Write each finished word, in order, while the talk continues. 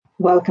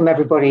Welcome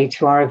everybody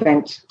to our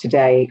event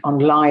today on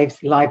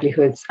lives,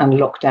 livelihoods and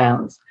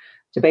lockdowns,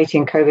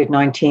 debating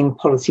COVID-19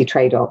 policy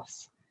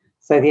trade-offs.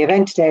 So the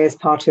event today is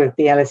part of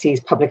the LSE's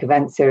public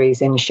event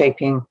series in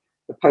shaping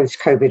the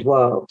post-COVID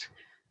world.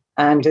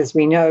 And as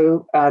we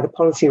know, the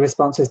policy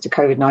responses to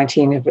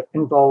COVID-19 have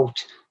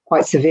involved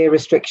quite severe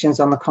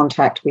restrictions on the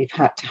contact we've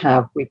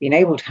been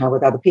able to have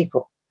with other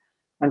people.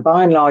 And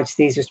by and large,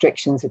 these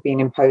restrictions have been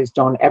imposed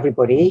on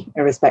everybody,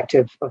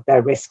 irrespective of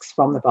their risks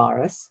from the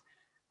virus.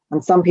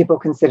 And some people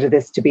consider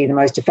this to be the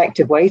most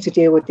effective way to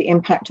deal with the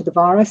impact of the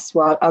virus,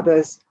 while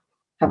others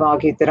have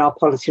argued that our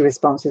policy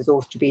responses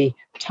ought to be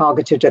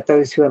targeted at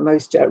those who are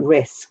most at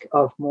risk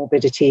of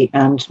morbidity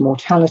and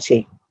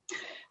mortality.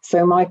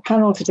 So my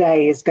panel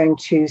today is going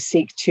to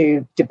seek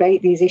to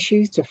debate these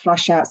issues, to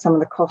flush out some of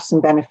the costs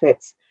and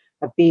benefits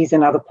of these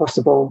and other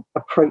possible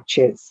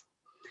approaches.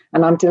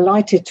 And I'm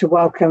delighted to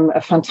welcome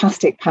a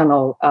fantastic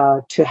panel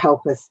to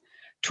help us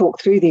talk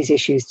through these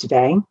issues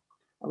today.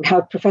 We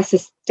have Professor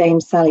Dame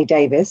Sally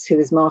Davies, who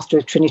is Master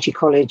of Trinity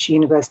College,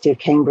 University of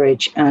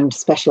Cambridge, and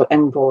Special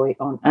Envoy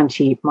on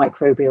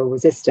Antimicrobial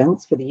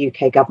Resistance for the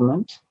UK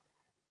Government.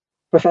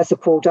 Professor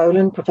Paul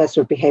Dolan,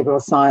 Professor of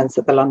Behavioural Science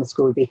at the London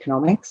School of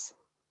Economics.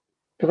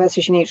 Professor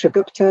Shanitra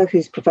Gupta,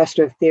 who's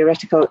Professor of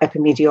Theoretical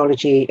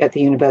Epidemiology at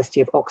the University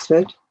of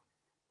Oxford.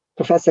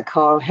 Professor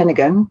Carl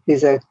Hennigan,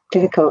 who's a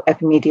clinical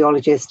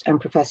epidemiologist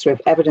and Professor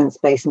of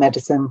Evidence-Based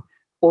Medicine,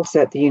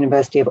 also at the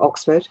University of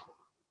Oxford.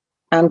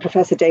 And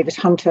Professor David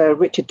Hunter,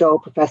 Richard Dole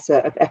Professor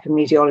of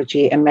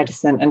Epidemiology and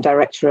Medicine and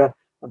Director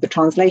of the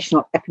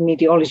Translational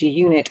Epidemiology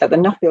Unit at the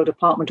Nuffield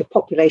Department of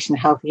Population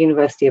Health,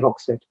 University of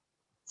Oxford.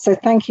 So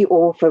thank you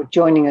all for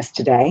joining us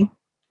today.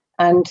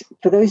 And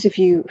for those of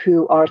you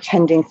who are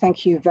attending,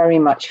 thank you very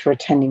much for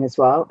attending as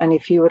well. And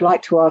if you would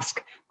like to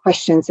ask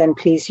questions, then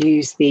please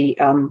use the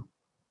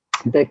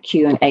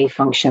Q&A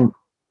function.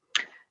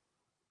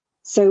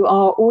 So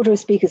our order of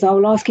speakers, I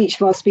will ask each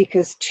of our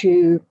speakers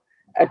to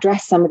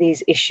address some of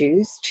these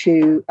issues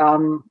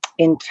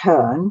in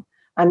turn,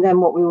 and then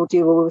what we will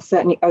do, we will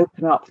certainly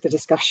open up the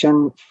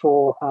discussion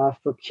for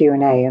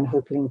Q&A and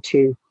hoping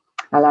to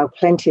allow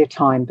plenty of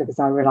time, because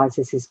I realise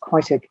this is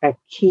quite a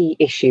key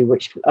issue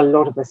which a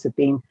lot of us have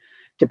been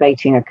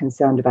debating and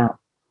concerned about.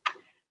 I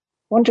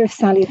wonder if,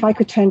 Sally, if I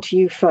could turn to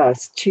you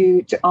first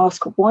to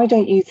ask, why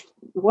don't you,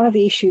 one of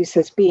the issues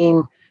has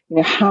been,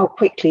 how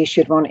quickly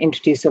should one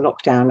introduce a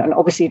lockdown? And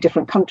obviously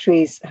different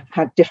countries have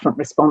had different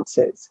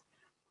responses.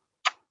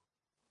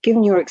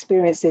 Given your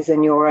experiences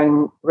and your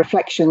own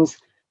reflections,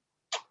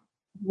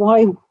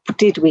 why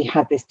did we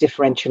have this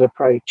differential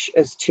approach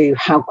as to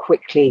how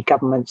quickly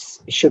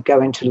governments should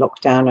go into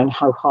lockdown and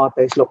how hard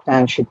those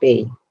lockdowns should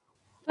be?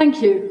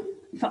 Thank you.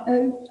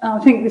 I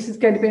think this is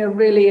going to be a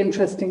really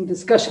interesting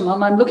discussion,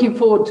 and I'm looking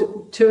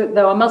forward to it,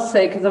 though I must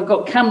say, because I've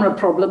got camera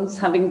problems,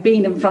 having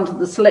been in front of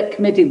the select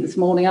committee this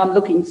morning, I'm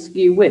looking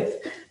skew with.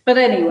 But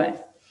anyway,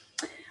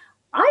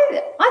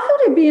 I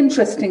thought it'd be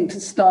interesting to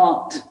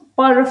start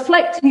by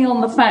reflecting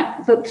on the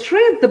fact that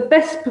three of the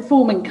best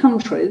performing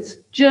countries,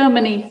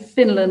 Germany,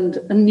 Finland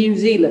and New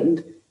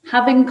Zealand,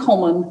 have in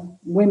common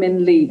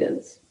women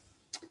leaders.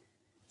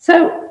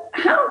 So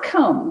how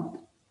come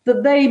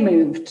that they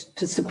moved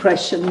to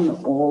suppression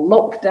or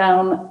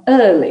lockdown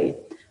early?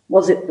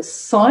 Was it the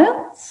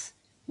science?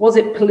 Was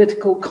it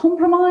political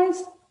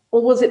compromise?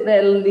 Or was it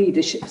their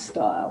leadership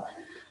style?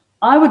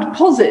 I would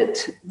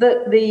posit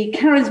that the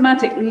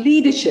charismatic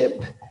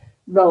leadership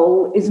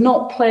role is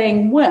not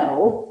playing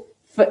well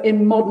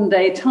in modern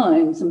day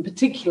times, and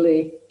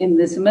particularly in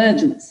this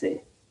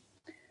emergency.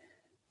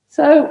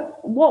 So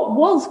what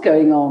was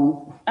going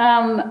on?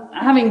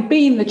 Having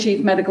been the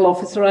chief medical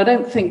officer, I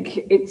don't think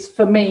it's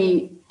for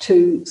me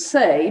to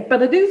say,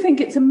 but I do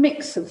think it's a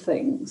mix of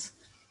things.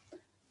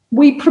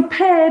 We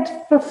prepared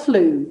for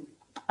flu,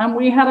 and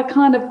we had a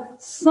kind of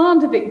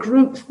scientific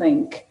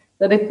groupthink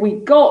that if we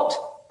got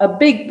a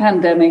big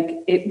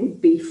pandemic, it would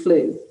be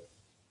flu.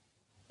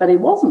 But it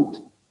wasn't.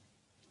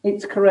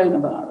 It's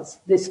coronavirus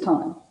this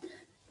time.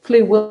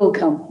 Flu will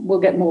come. We'll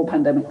get more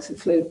pandemics of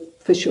flu,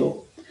 for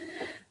sure.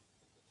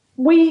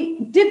 We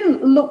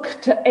didn't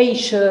look to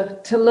Asia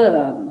to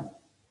learn.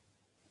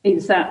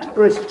 Is that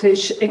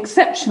British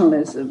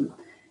exceptionalism?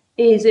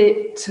 Is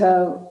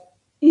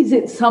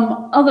it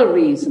some other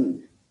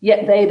reason?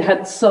 Yet they'd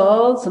had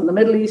SARS and the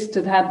Middle East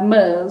had had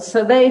MERS,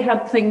 so they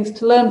had things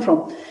to learn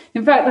from.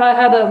 In fact, I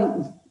had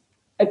a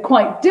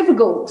quite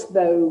difficult,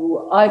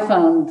 though I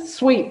found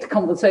sweet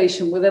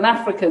conversation with an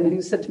African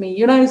who said to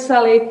me,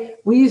 Sally,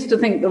 we used to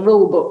think the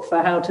rule book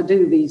for how to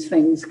do these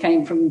things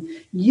came from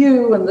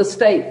you and the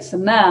States,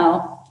 and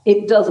now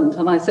it doesn't.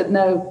 And I said,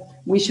 no,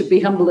 we should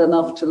be humble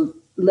enough to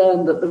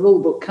learn that the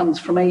rule book comes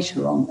from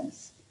Asia on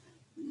this.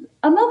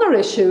 Another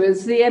issue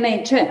is the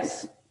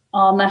NHS,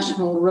 our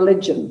national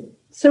religion.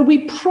 So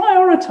we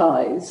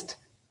prioritised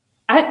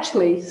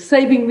actually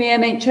saving the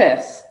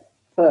NHS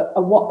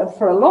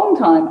for a long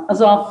time as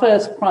our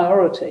first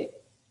priority.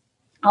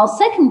 Our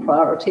second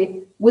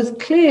priority was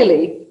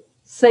clearly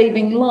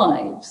saving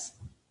lives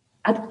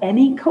at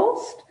any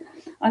cost.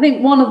 I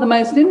think one of the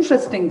most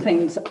interesting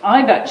things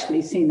I've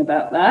actually seen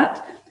about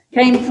that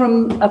came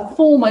from a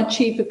former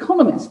chief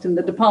economist in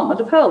the Department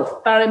of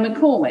Health, Barry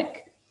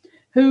McCormick,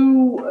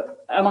 who,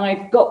 and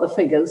I've got the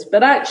figures,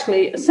 but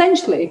actually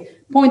essentially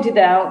pointed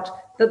out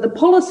that the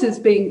policies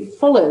being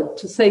followed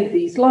to save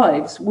these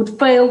lives would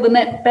fail the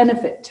net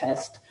benefit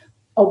test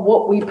of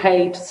what we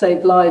pay to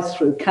save lives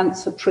through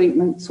cancer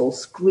treatments or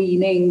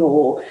screening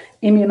or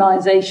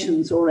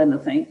immunizations or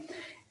anything.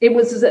 It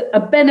was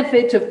a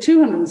benefit of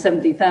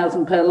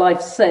 $270,000 per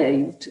life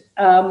saved,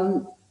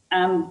 and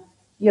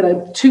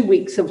 2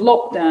 weeks of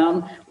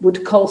lockdown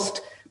would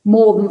cost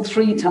more than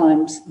 3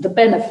 times the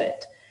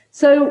benefit.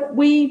 So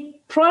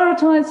we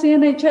prioritise the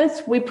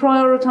NHS, we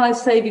prioritise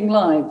saving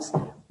lives.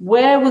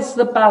 Where was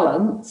the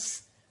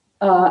balance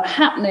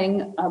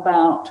happening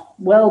about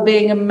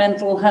well-being and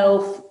mental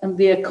health and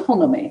the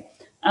economy?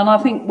 And I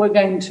think we're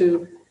going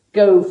to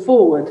go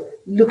forward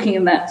looking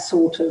at that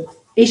sort of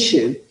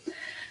issue.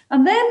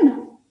 And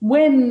then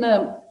when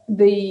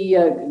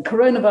the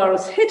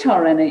coronavirus hit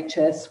our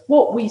NHS,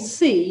 what we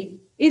see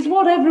is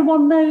what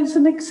everyone knows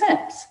and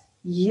accepts.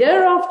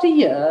 Year after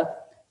year,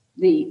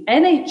 the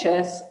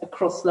NHS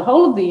across the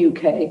whole of the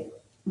UK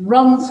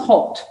runs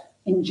hot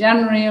in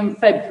January and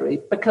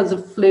February because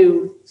of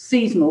flu,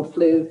 seasonal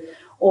flu,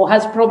 or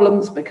has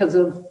problems because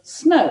of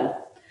snow.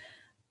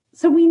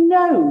 So we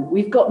know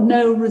we've got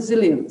no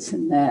resilience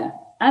in there.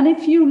 And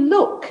if you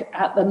look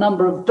at the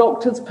number of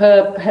doctors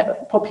per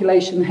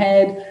population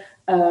head,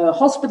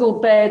 hospital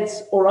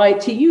beds or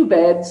ITU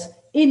beds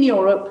in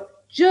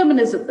Europe,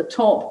 Germany's at the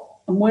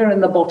top and we're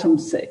in the bottom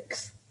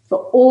 6. For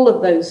all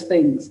of those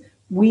things,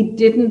 we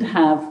didn't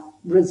have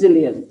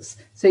resilience.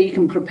 So you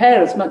can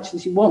prepare as much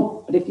as you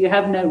want, but if you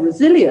have no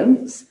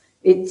resilience,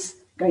 it's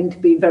going to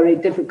be very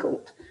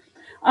difficult.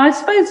 I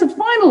suppose the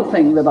final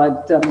thing that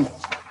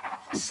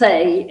I'd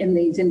say in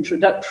these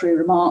introductory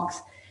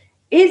remarks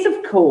is,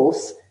 of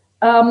course,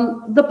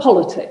 the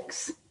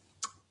politics.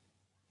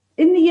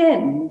 In the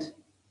end,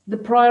 the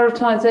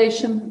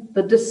prioritization,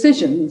 the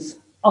decisions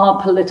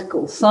are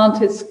political.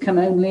 Scientists can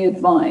only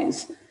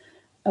advise.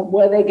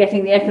 Where they're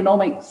getting the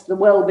economics, the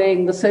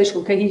well-being, the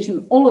social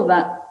cohesion, all of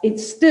that,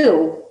 it's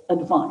still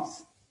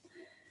advice.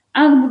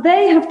 And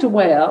they have to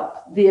weigh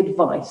up the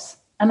advice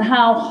and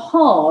how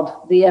hard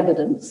the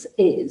evidence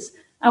is.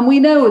 And we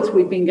know as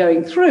we've been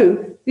going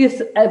through,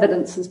 this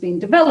evidence has been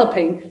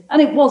developing,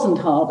 and it wasn't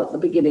hard at the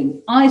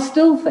beginning. I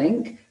still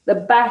think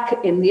that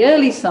back in the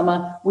early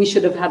summer, we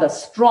should have had a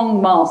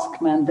strong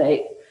mask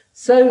mandate.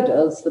 So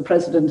does the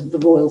president of the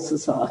Royal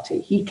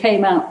Society. He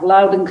came out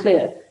loud and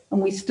clear,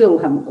 and we still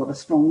haven't got a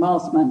strong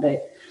mask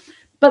mandate.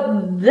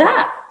 But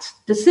that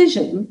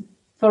decision,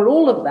 for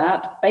all of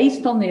that,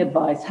 based on the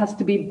advice, has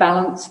to be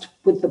balanced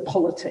with the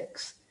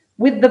politics,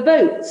 with the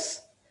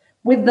votes,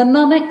 with the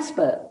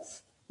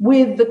non-experts,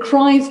 with the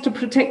cries to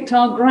protect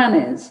our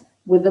grannies,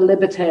 with the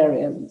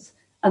libertarians.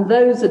 And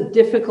those are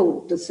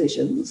difficult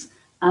decisions.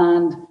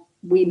 And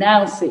we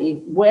now see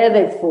where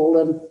they've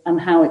fallen and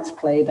how it's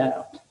played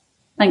out.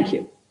 Thank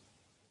you.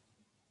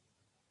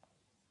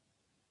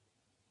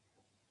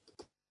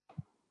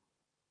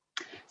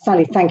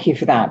 Sally, thank you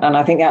for that. And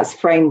I think that's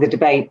framed the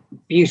debate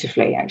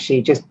beautifully,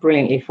 actually, just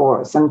brilliantly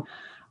for us. And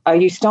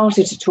you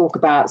started to talk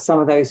about some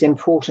of those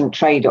important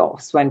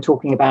trade-offs when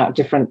talking about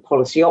different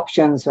policy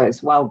options, so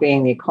it's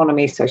well-being, the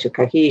economy, social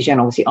cohesion,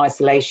 obviously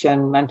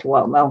isolation, mental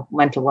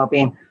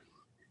well-being.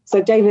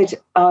 So, David,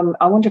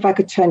 I wonder if I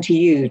could turn to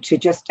you to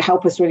just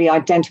help us really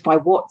identify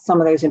what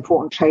some of those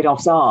important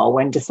trade-offs are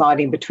when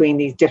deciding between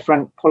these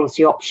different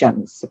policy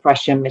options,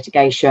 suppression,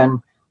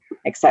 mitigation,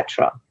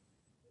 etc.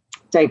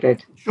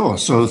 David. Sure.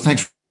 So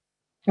thanks.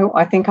 Oh,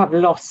 I think I've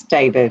lost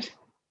David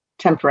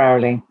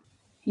temporarily.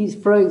 He's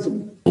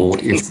frozen. Or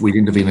if we'd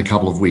intervened a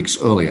couple of weeks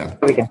earlier.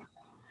 There we go.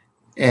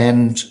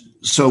 And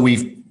so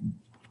we've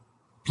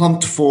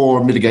plumped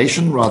for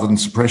mitigation rather than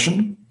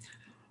suppression.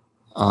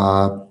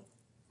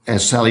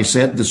 As Sally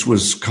said, this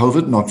was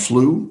COVID, not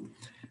flu.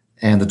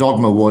 And the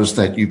dogma was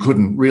that you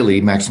couldn't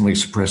really maximally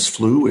suppress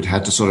flu. It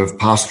had to sort of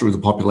pass through the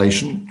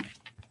population.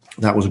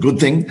 That was a good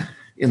thing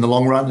in the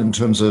long run in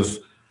terms of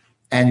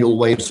annual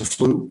waves of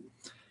flu.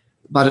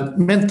 But it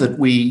meant that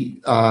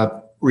we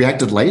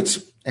reacted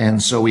late,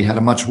 and so we had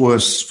a much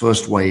worse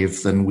first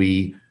wave than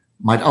we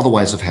might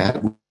otherwise have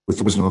had with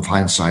the wisdom of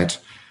hindsight.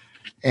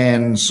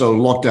 And so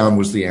lockdown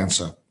was the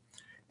answer.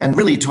 And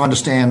really, to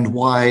understand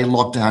why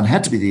lockdown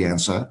had to be the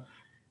answer,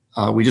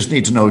 we just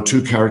need to know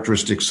 2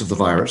 characteristics of the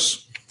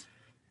virus.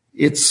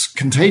 It's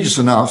contagious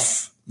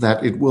enough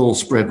that it will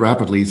spread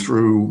rapidly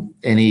through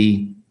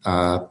any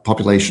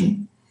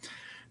population,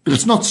 but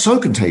it's not so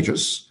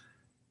contagious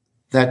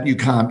that you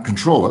can't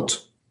control it.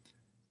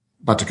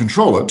 But to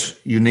control it,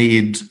 you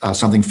need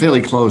something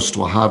fairly close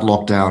to a hard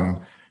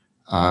lockdown,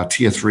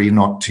 tier 3,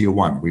 not tier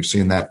 1. We've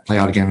seen that play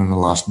out again in the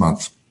last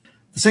month.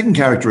 The second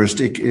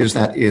characteristic is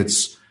that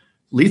it's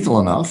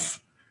lethal enough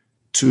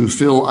to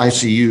fill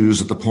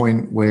ICUs at the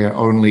point where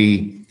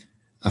only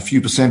a few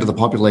 % of the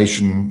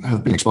population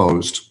have been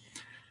exposed.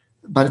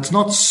 But it's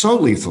not so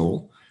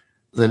lethal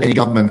that any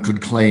government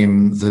could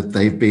claim that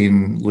they've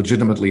been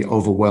legitimately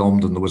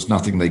overwhelmed and there was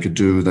nothing they could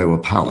do, they were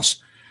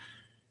powerless.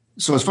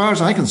 So as far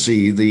as I can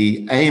see,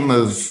 the aim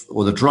of,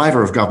 or the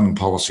driver of government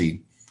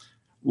policy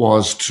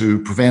was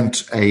to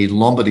prevent a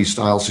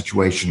Lombardy-style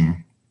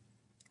situation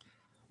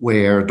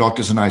where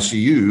doctors in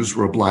ICUs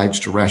were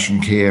obliged to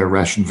ration care,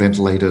 ration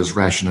ventilators,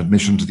 ration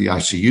admission to the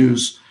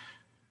ICUs,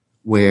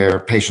 where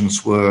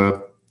patients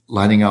were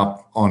lining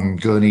up on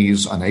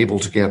gurneys, unable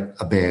to get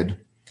a bed,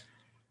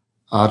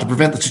 to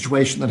prevent the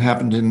situation that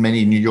happened in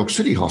many New York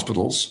City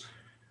hospitals,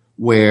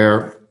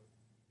 where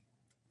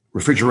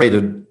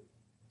refrigerated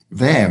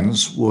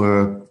vans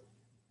were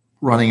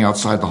running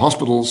outside the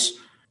hospitals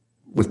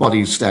with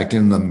bodies stacked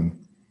in them.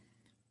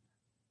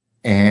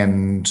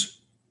 And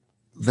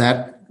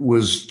that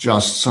was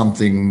just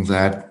something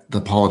that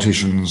the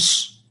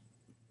politicians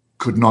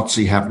could not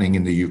see happening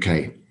in the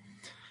UK.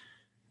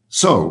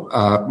 So,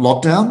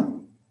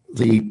 lockdown,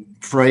 the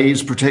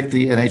phrase protect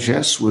the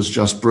NHS was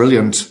just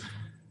brilliant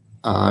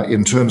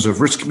in terms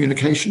of risk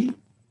communication,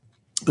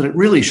 but it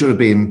really should have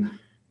been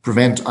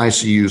prevent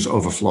ICUs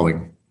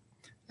overflowing.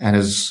 And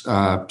as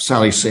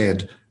Sally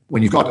said,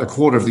 when you've got a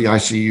quarter of the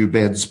ICU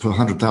beds per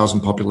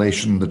 100,000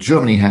 population that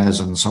Germany has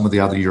and some of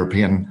the other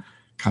European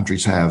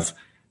countries have,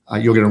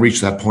 you're going to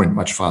reach that point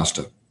much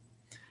faster.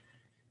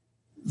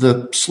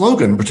 The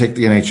slogan, protect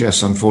the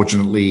NHS,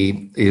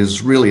 unfortunately,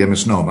 is really a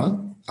misnomer.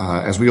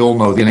 As we all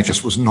know, the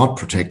NHS was not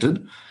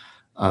protected.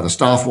 The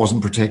staff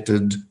wasn't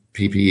protected,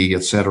 PPE,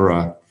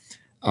 etc.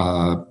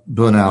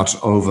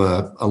 Burnout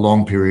over a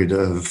long period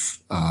of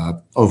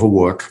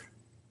overwork.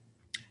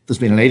 There's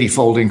been an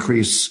 80-fold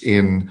increase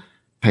in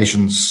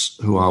patients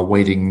who are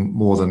waiting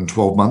more than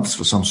 12 months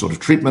for some sort of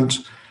treatment.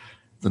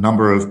 The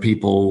number of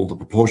people, the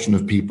proportion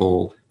of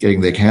people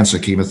getting their cancer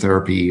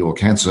chemotherapy or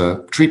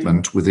cancer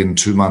treatment within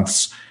 2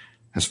 months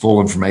has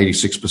fallen from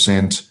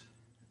 86%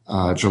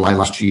 July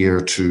last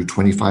year to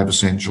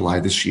 25% July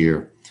this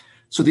year.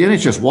 So the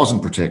NHS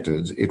wasn't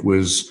protected. It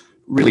was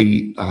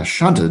really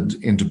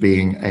shunted into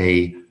being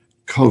a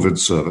COVID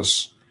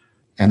service.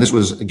 And this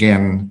was,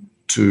 again,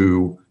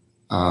 to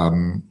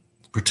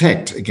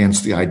protect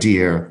against the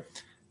idea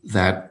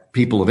that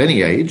people of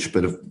any age,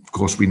 but of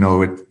course we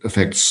know it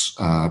affects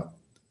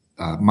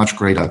much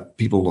greater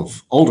people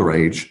of older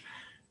age,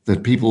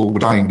 that people were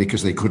dying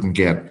because they couldn't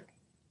get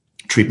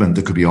treatment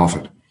that could be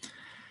offered.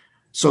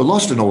 So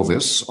lost in all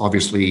this,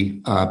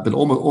 obviously, but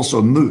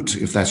also moot,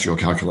 if that's your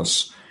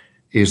calculus,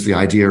 is the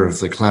idea of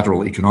the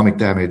collateral economic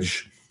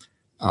damage.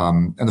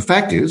 And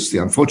the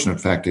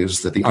unfortunate fact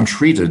is that the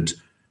untreated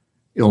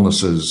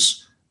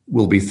illnesses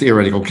will be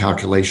theoretical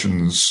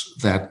calculations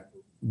that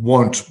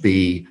won't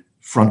be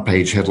front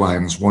page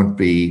headlines, won't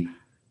be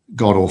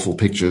god-awful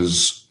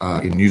pictures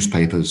in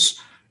newspapers,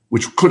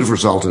 which could have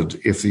resulted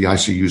if the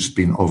ICUs had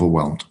been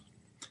overwhelmed.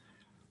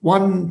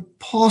 One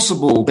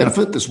possible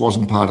benefit, this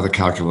wasn't part of the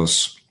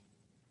calculus,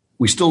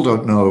 we still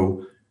don't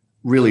know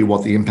really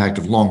what the impact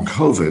of long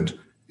COVID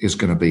is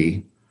going to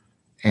be.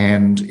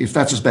 And if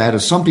that's as bad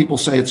as some people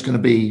say it's going to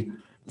be,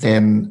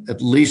 then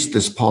at least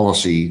this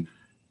policy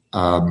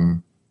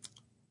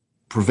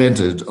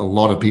prevented a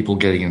lot of people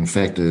getting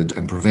infected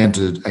and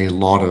prevented a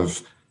lot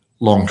of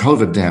long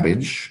COVID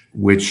damage,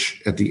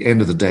 which at the end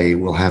of the day,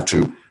 we'll have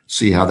to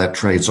see how that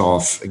trades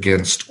off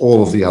against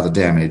all of the other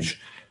damage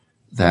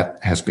that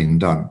has been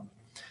done.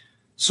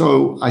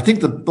 So I think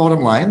the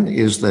bottom line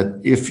is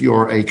that if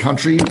you're a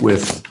country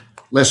with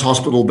less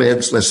hospital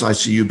beds, less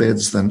ICU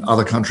beds than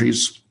other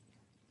countries,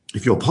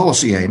 if your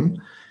policy aim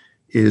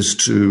is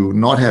to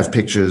not have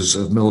pictures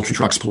of military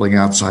trucks pulling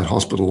outside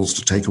hospitals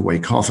to take away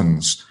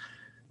coffins,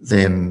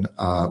 then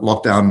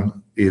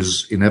lockdown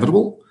is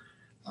inevitable.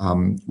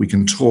 We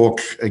can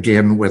talk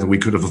again whether we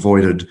could have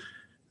avoided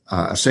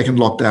a second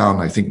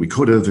lockdown. I think we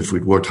could have if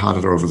we'd worked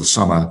harder over the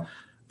summer.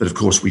 But of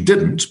course we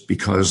didn't,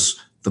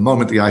 because the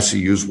moment the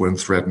ICUs weren't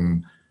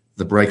threatened,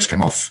 the brakes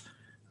came off.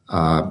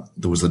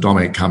 There was the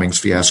Dominic Cummings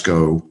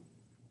fiasco.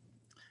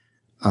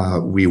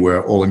 We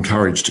were all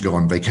encouraged to go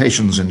on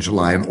vacations in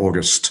July and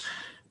August.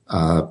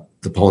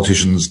 The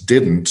politicians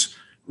didn't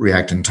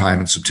react in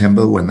time in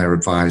September when they were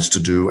advised to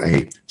do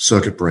a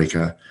circuit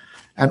breaker.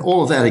 And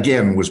all of that,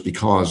 again, was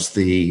because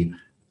the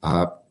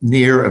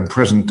near and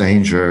present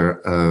danger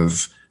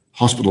of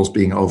hospitals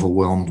being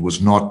overwhelmed was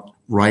not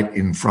right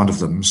in front of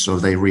them, so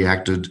they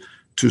reacted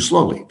too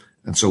slowly.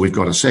 And so we've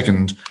got a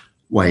second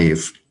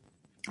wave.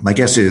 My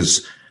guess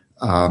is,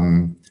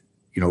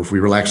 if we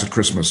relax at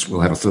Christmas,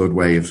 we'll have a third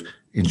wave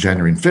in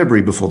January and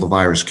February before the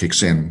virus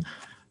kicks in.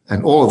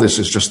 And all of this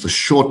is just the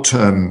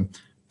short-term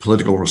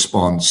political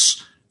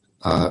response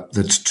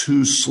that's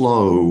too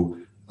slow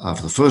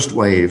for the first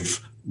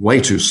wave,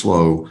 way too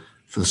slow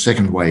for the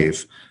second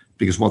wave,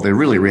 because what they're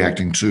really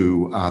reacting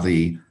to are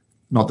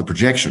not the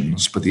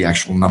projections, but the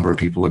actual number of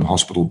people in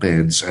hospital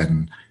beds,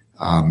 and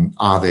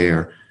are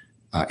there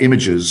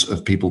images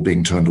of people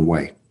being turned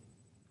away.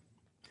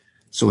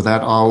 So with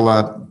that,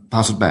 I'll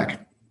pass it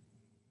back.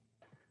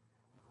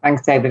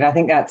 Thanks, David. I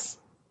think that's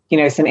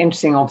some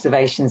interesting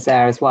observations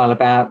there as well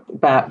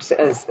about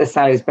as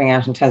Sally was bringing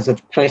out in terms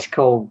of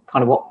political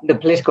kind of what the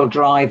political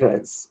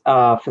drivers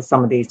for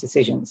some of these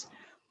decisions.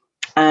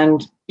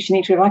 And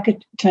Shanita, if I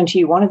could turn to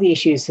you, one of the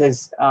issues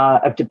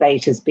of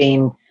debate has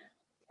been,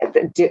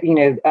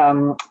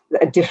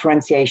 a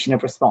differentiation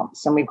of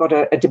response. And we've got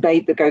a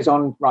debate that goes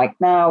on right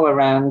now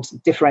around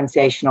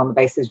differentiation on the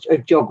basis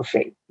of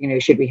geography.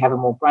 Should we have a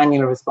more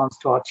granular response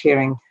to our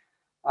tiering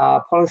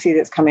policy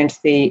that's come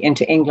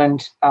into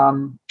England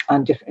and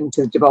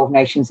into the devolved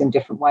nations in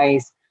different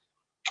ways?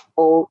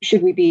 Or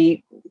should we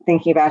be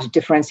thinking about a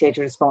differentiated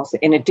response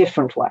in a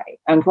different way?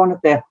 And one of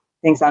the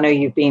things I know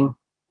you've been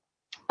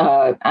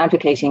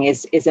advocating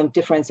is a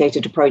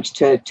differentiated approach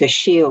to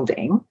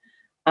shielding.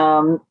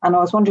 And I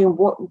was wondering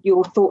what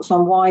your thoughts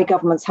on why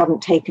governments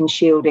haven't taken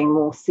shielding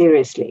more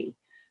seriously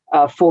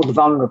for the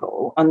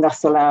vulnerable, and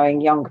thus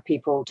allowing younger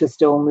people to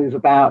still move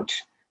about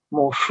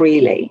more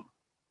freely.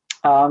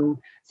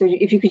 So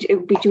if you could, it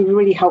would be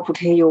really helpful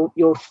to hear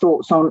your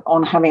thoughts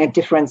on having a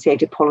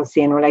differentiated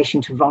policy in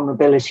relation to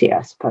vulnerability,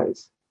 I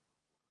suppose.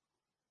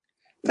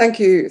 Thank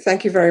you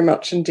very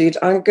much indeed.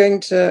 I'm going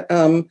to,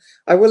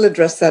 I will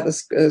address that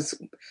as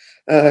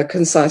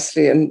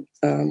concisely and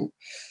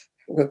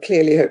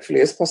clearly, hopefully,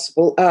 as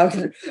possible,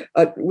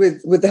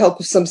 with the help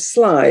of some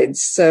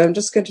slides. So I'm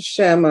just going to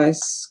share my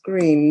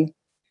screen.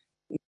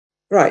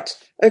 Right.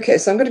 Okay,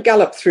 so I'm going to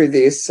gallop through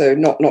these, so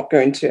not go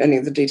into any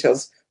of the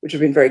details, which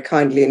have been very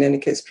kindly, in any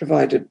case,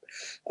 provided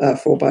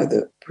for by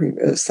the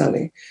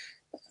Sally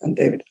and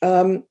David.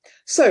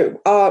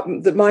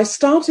 My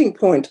starting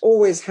point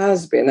always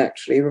has been,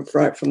 actually,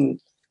 right from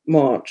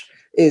March,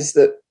 is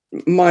that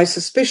my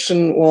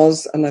suspicion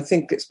was, and I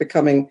think it's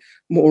becoming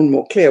more and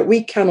more clear,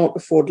 we cannot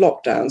afford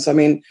lockdowns. I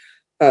mean,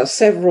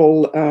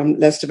 several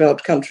less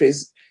developed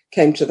countries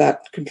came to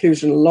that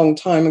conclusion a long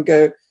time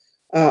ago.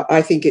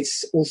 I think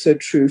it's also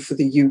true for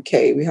the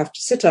UK. We have to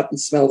sit up and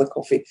smell the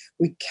coffee.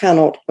 We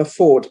cannot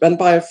afford, and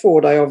by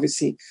afford, I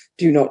obviously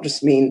do not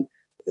just mean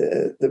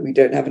that we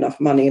don't have enough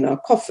money in our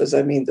coffers.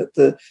 I mean that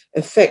the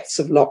effects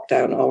of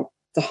lockdown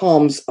the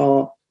harms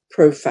are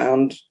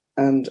profound,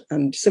 and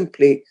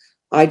simply,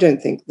 I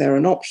don't think they're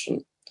an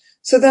option.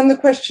 So then the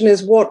question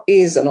is, what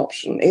is an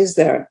option?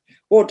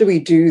 What do we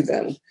do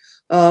then?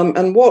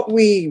 And what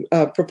we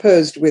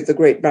proposed with the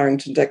Great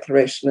Barrington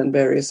Declaration and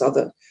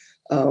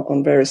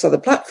on various other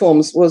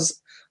platforms was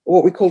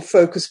what we called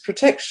focus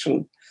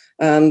protection.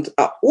 And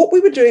what we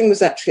were doing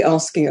was actually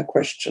asking a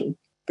question,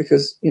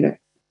 because,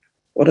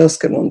 what else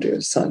can one do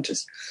as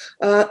scientists?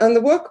 And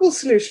the workable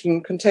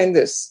solution contained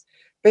this,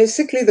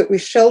 basically that we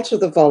shelter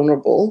the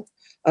vulnerable,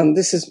 and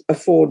this is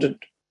afforded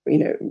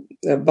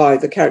by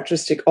the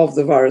characteristic of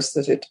the virus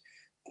that it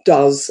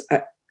does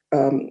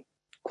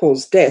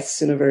cause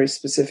deaths in a very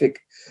specific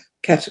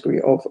category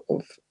of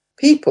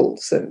people.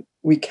 So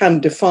we can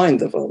define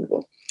the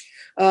vulnerable,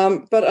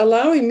 but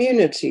allow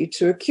immunity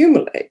to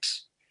accumulate.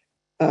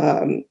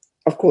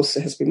 Of course,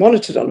 it has been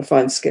monitored on a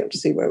fine scale to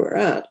see where we're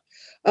at.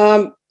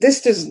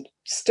 This does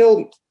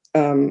still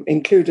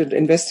included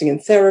investing in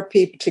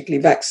therapy,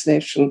 particularly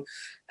vaccination,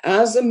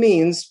 as a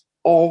means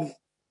of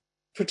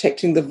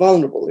protecting the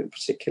vulnerable in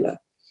particular.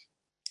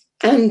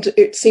 And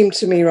it seemed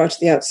to me right at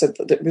the outset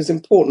that it was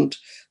important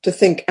to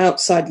think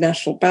outside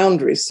national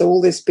boundaries. So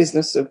all this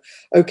business of,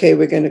 okay,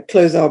 we're going to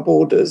close our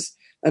borders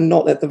and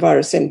not let the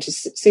virus in,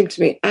 seemed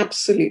to me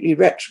absolutely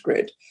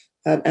retrograde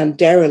and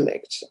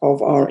derelict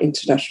of our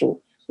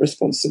international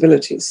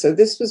responsibilities. So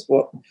this was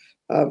what,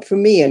 for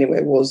me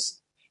anyway,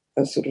 was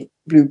a sort of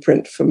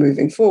blueprint for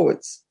moving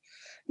forwards.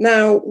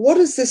 Now, what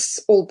is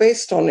this all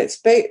based on?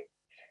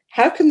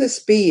 How can this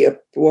be a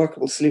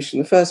workable solution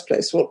in the first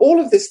place? Well,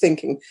 all of this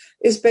thinking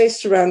is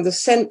based around the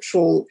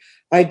central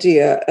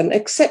idea and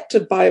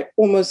accepted by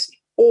almost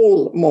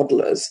all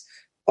modelers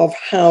of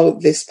how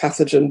this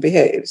pathogen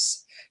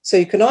behaves. So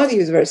you can either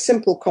use a very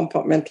simple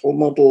compartmental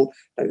model,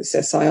 like this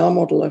SIR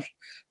model I've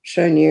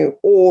shown you,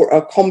 or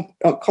a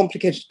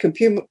complicated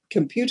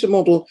computer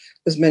model,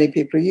 as many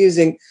people are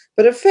using.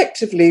 But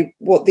effectively,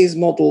 what these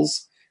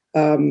models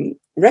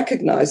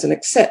recognize and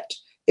accept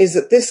is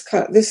that this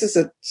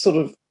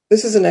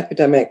is an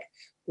epidemic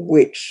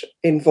which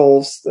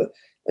involves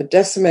a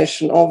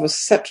decimation of a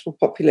susceptible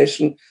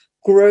population,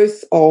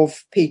 growth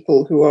of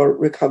people who are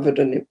recovered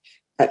and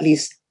at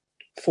least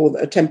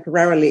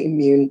temporarily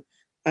immune,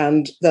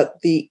 and that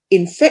the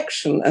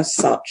infection as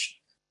such,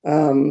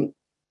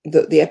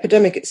 the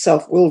epidemic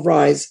itself will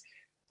rise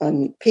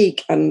and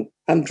peak and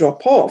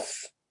drop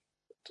off,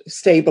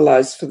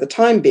 stabilize for the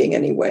time being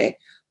anyway,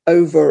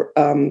 over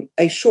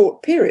a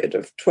short period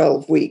of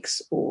 12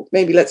 weeks, or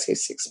maybe let's say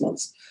 6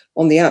 months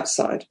on the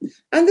outside.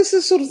 And this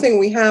is the sort of thing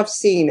we have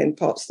seen in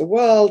parts of the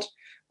world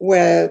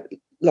where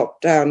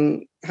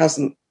lockdown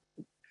hasn't,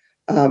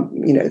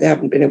 they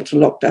haven't been able to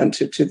lock down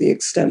to the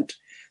extent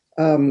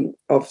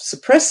of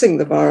suppressing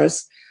the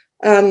virus.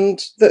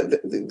 And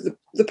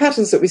the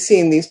patterns that we see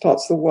in these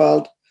parts of the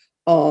world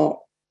are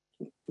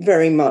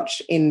very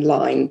much in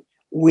line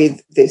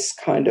with this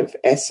kind of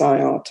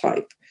SIR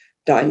type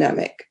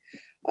dynamic.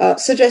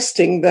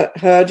 suggesting that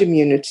herd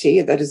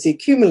immunity, that is the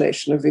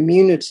accumulation of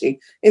immunity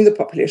in the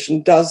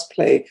population, does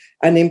play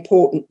an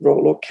important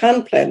role, or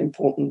can play an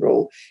important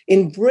role,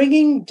 in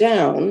bringing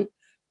down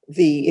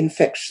the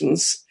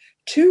infections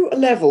to a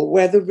level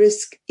where the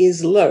risk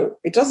is low.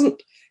 It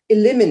doesn't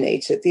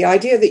eliminate it. The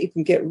idea that you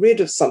can get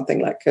rid of something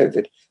like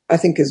COVID, I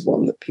think, is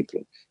one that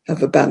people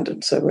have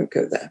abandoned, so I won't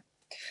go there.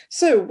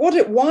 So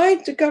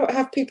why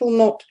have people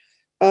not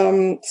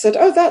said,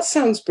 oh, that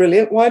sounds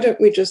brilliant, why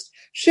don't we just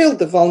shield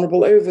the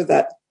vulnerable over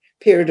that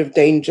period of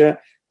danger?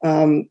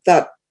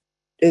 That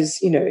is,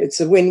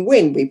 it's a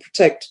win-win. We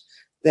protect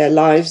their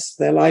lives,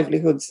 their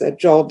livelihoods, their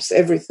jobs,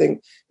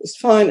 everything is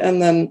fine.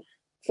 And then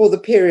for the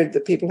period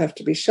that people have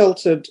to be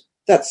sheltered,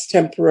 that's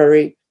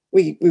temporary.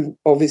 We've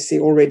obviously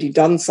already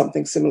done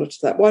something similar to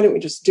that. Why don't we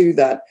just do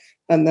that?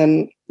 And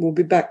then we'll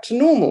be back to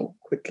normal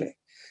quickly.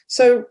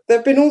 So there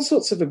have been all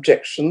sorts of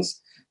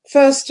objections,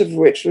 first of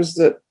which was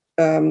that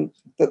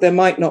there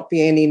might not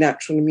be any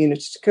natural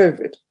immunity to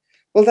COVID.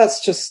 Well,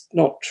 that's just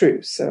not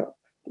true. So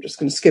I'm just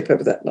going to skip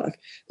over that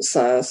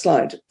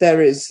slide.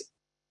 There is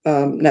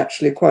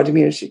naturally acquired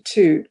immunity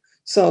to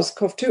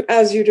SARS-CoV-2,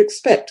 as you'd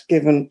expect,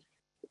 given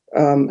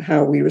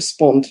how we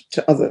respond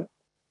to other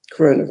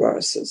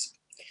coronaviruses.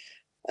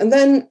 And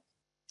then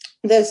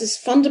there's this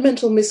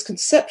fundamental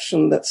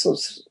misconception that sort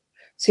of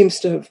seems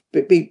to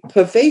be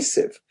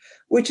pervasive,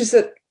 which is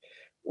that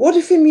what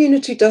if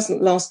immunity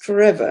doesn't last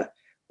forever?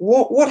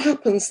 What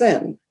happens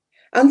then?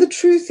 And the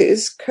truth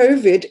is,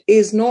 COVID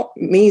is not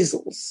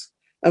measles.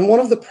 And one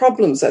of the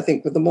problems, I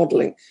think, with the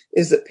modelling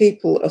is that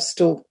people are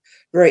still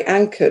very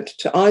anchored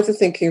to either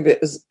thinking of it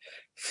as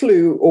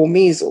flu or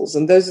measles.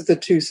 And those are the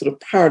two sort of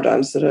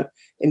paradigms that are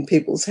in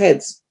people's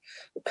heads.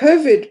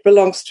 COVID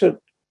belongs to a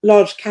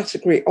large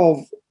category of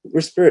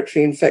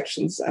respiratory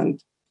infections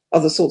and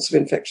other sorts of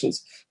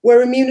infections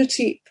where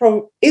immunity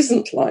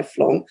isn't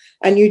lifelong,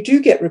 and you do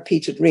get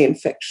repeated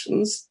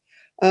reinfections.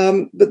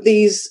 But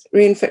these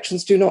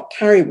reinfections do not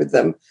carry with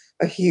them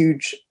a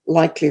huge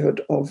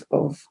likelihood of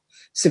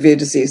severe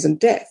disease and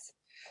death.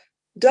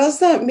 Does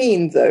that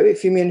mean, though,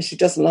 if immunity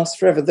doesn't last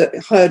forever,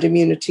 that herd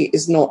immunity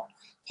is not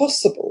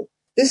possible?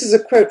 This is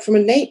a quote from a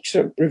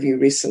Nature review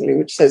recently,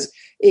 which says,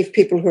 if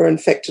people who are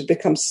infected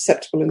become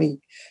susceptible in a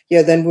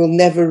year, then we'll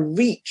never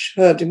reach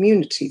herd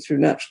immunity through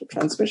natural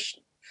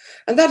transmission.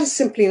 And that is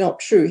simply not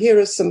true. Here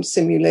are some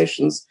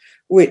simulations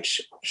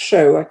which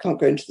show, I can't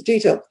go into the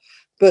detail,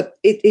 but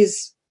it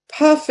is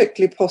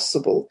perfectly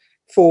possible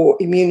for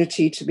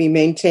immunity to be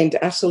maintained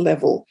at a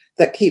level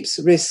that keeps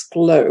risk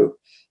low,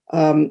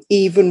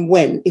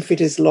 even if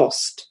it is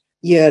lost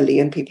yearly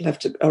and people are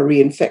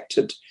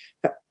reinfected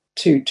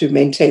to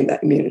maintain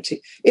that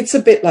immunity. It's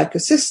a bit like a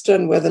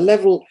cistern where the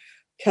level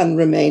can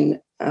remain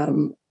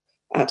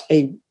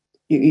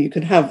you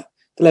can have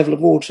the level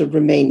of water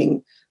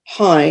remaining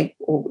high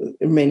or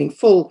remaining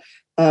full,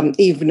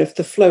 even if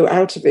the flow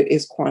out of it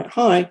is quite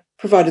high,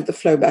 provided the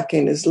flow back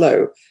in is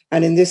low.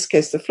 And in this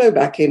case, the flow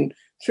back in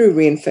through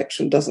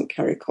reinfection doesn't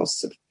carry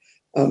costs of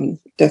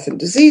death and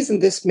disease.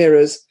 And this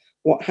mirrors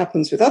what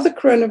happens with other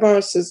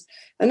coronaviruses.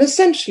 And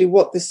essentially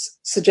what this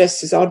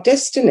suggests is our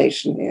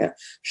destination here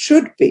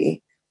should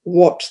be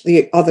what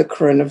the other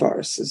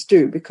coronaviruses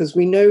do, because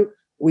we know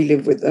we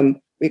live with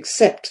them, we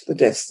accept the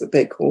deaths that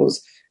they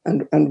cause,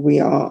 and we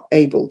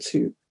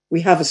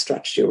have a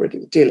strategy already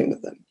for dealing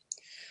with them.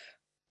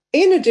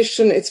 In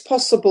addition, it's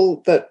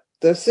possible that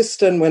the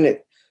cistern, when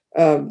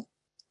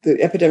the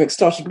epidemic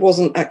started,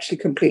 wasn't actually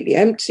completely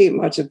empty. It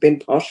might have been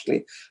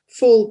partially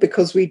full,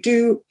 because we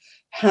do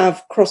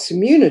have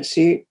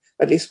cross-immunity,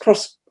 at least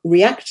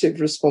cross-reactive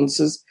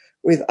responses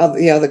with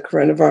the other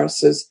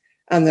coronaviruses,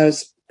 and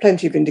there's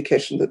plenty of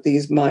indication that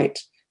these might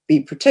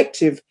be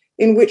protective,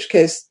 in which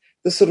case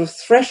the sort of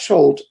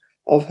threshold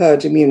of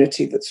herd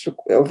immunity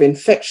of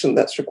infection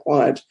that's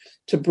required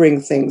to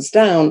bring things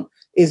down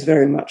is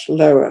very much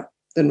lower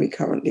than we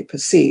currently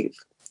perceive.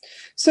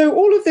 So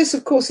all of this,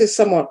 of course, is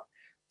somewhat...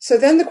 So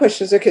then the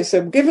question is, okay,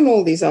 so given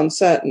all these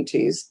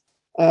uncertainties,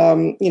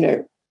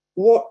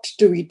 what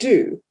do we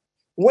do?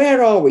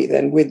 Where are we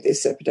then with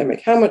this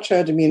epidemic? How much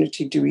herd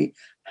immunity do we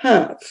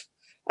have?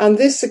 And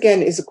this,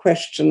 again, is a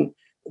question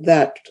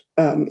that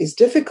is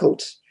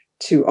difficult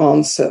to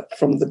answer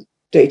from the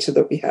data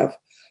that we have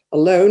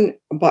alone.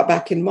 But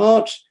back in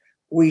March,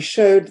 we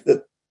showed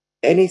that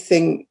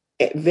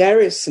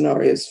various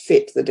scenarios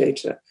fit the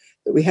data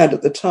that we had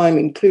at the time,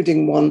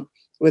 including one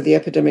where the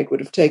epidemic would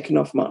have taken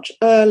off much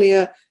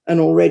earlier and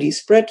already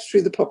spread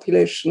through the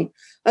population.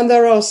 And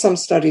there are some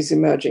studies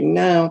emerging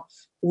now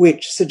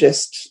which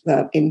suggest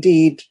that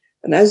indeed,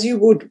 and as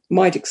you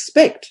might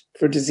expect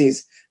for a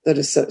disease that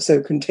is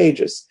so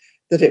contagious,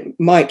 that it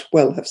might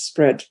well have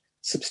spread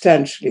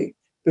substantially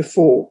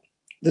before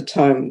the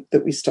time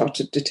that we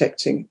started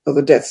detecting, or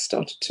the deaths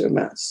started to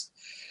amass.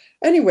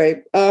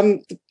 Anyway,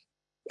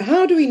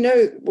 how do we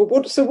know?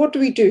 So what do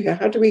we do here?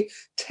 How do we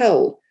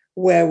tell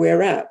where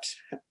we're at?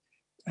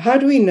 How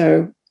do we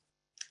know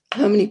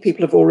how many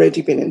people have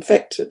already been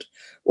infected?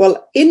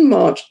 Well, in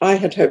March, I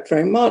had hoped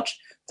very much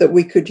that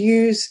we could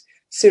use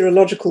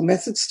serological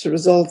methods to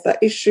resolve that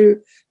issue,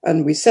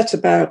 and we set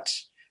about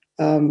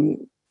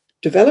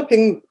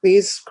developing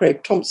these.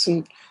 Craig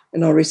Thompson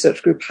in our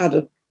research group had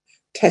a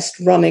test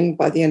running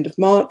by the end of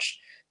March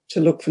to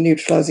look for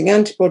neutralizing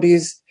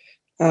antibodies.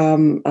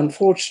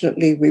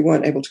 Unfortunately, we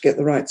weren't able to get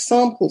the right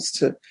samples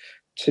to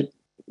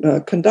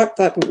conduct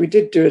that, but we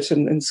did do it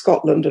in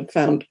Scotland and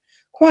found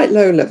quite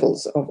low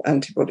levels of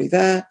antibody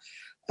there.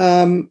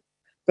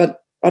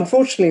 But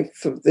unfortunately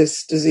for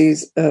this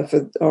disease,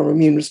 for our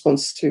immune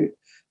response to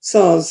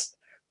SARS,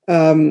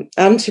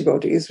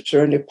 antibodies, which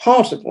are only a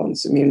part of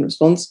one's immune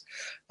response,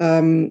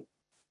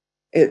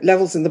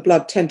 levels in the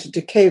blood tend to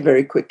decay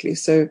very quickly.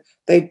 So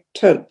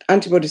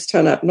antibodies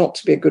turn out not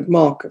to be a good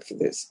marker for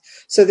this.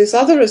 So this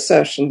other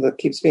assertion that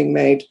keeps being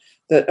made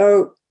that,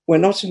 oh, we're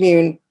not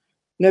immune,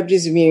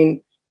 nobody's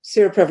immune,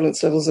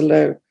 seroprevalence levels are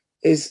low,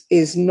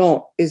 is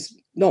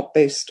not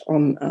based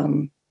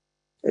on,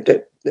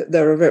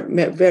 there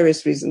are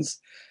various reasons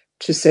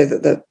to say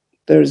that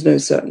there is no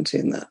certainty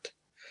in that.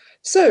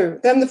 So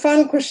then the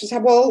final question is,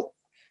 well,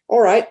 all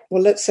right,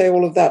 well, let's say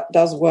all of that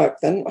does work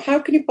then. How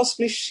can you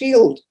possibly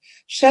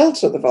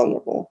shelter the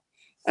vulnerable?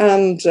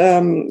 And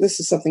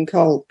this is something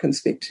Carl can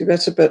speak to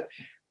better, but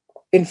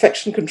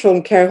infection control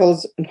in care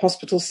halls and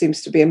hospitals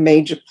seems to be a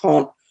major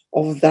part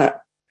of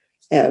that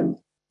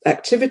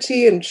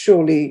activity. And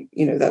surely,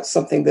 that's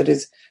something that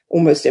is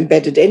almost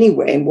embedded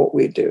anyway in what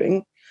we're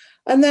doing.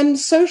 And then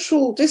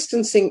social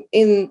distancing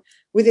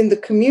within the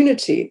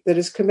community that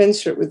is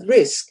commensurate with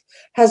risk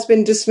has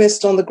been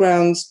dismissed on the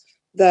grounds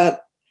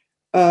that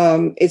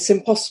it's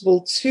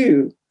impossible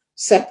to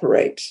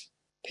separate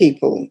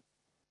people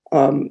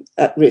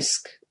at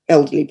risk,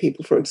 elderly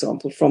people, for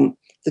example, from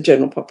the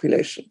general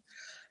population.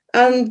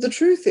 And the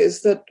truth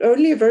is that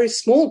only a very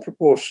small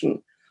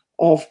proportion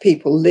of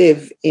people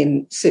live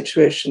in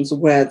situations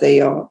where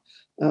they are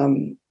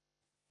in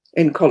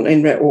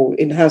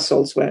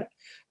households where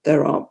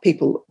there are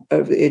people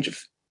over the age of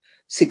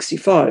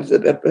 65,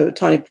 a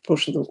tiny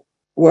proportion of the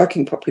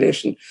working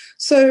population.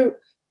 So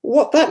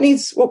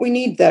what we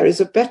need there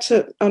is a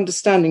better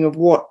understanding of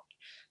what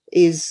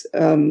is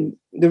the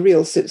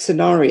real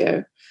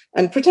scenario,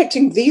 and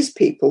protecting these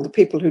people, the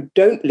people who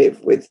don't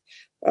live with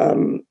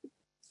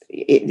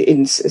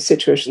in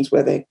situations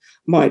where they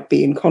might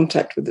be in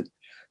contact with the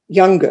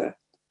younger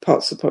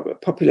parts of the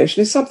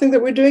population, is something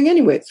that we're doing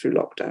anyway through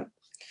lockdown.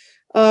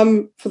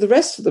 For the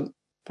rest of the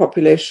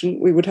population,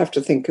 we would have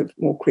to think of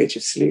more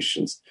creative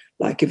solutions,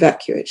 like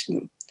evacuating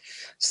them.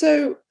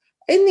 So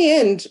in the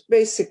end,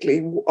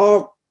 basically,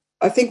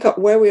 I think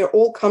where we are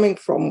all coming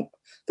from,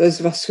 those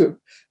of us who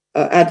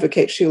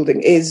advocate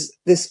shielding, is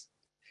that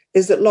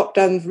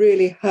lockdowns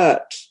really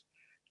hurt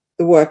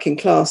the working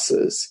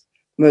classes,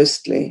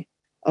 mostly,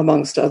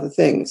 amongst other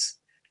things.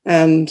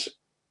 And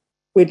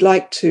we'd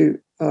like to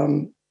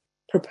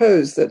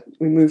propose that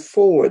we move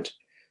forward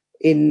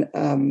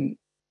in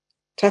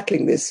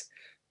tackling this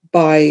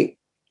by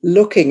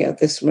looking at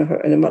this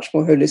in a much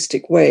more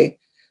holistic way.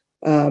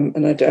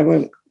 And I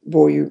won't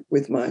bore you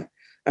with my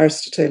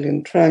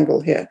Aristotelian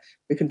triangle here.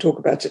 We can talk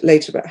about it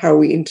later, about how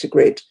we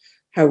integrate,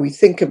 how we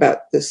think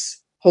about this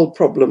whole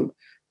problem,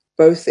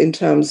 both in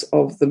terms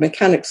of the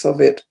mechanics of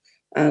it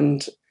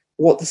and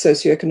what the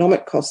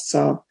socioeconomic costs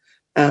are,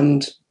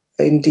 and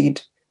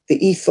indeed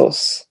the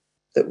ethos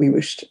that we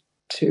wish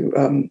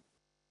to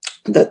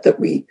that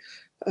we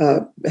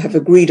have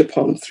agreed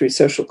upon through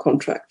social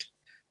contract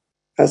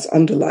as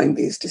underlying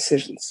these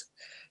decisions.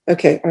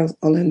 Okay,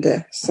 I'll end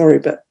there. Sorry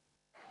about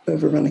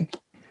overrunning.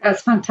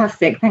 That's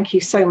fantastic. Thank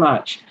you so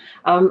much.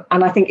 And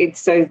I think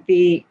some of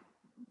the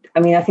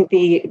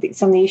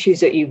issues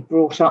that you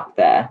brought up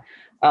there,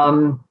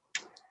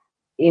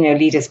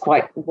 lead us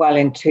quite well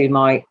into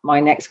my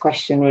next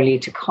question, really,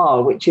 to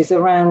Carl, which is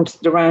around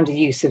the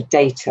use of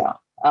data.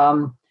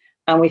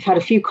 And we've had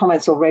a few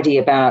comments already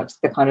about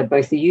the kind of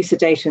both the use of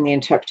data and the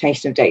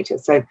interpretation of data.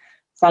 So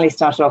Sally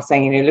started off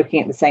saying,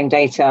 looking at the same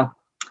data,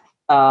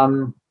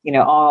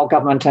 our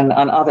government and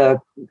other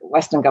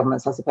Western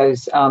governments, I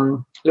suppose,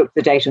 looked at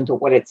the data and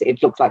thought, well,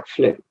 it looks like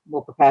flu.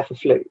 We'll prepare for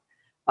flu.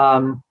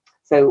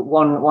 So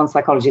one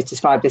psychologist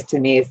described this to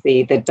me as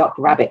the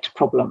duck-rabbit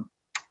problem.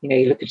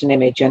 You look at an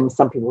image and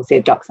some people will see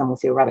a duck, some will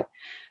see a rabbit.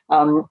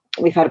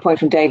 We've had a point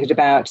from David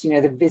about,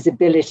 the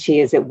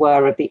visibility, as it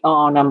were, of the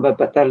R number,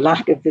 but the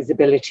lack of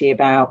visibility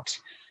about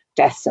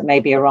deaths that may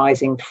be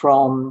arising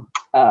from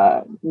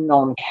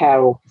non-care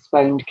or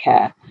postponed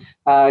care.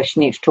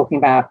 Shanit's talking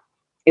about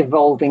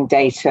evolving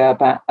data,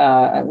 about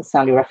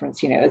Sally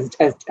reference,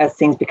 as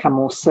things become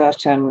more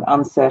certain,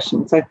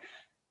 uncertain. So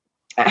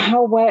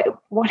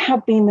what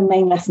have been the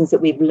main lessons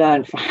that we've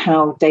learned for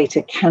how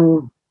data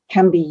can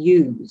be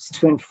used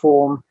to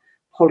inform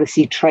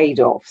policy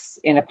trade-offs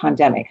in a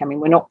pandemic? I mean,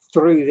 we're not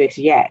through this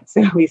yet,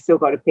 so we've still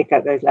got to pick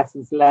up those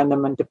lessons, learn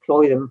them and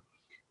deploy them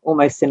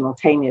almost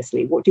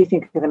simultaneously. What do you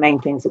think are the main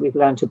things that we've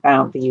learned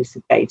about the use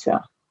of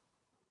data?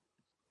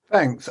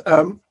 Thanks.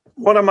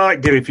 What I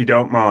might do, if you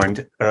don't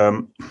mind,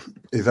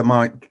 is I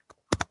might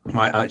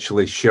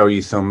actually show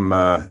you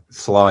some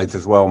slides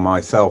as well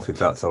myself, if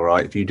that's all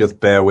right. If you just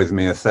bear with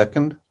me a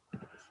second.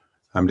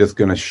 I'm just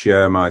going to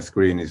share my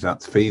screen. Is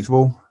that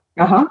feasible?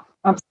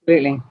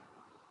 Absolutely.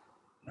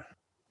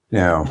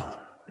 Now,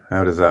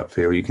 how does that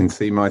feel? You can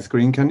see my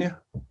screen, can you?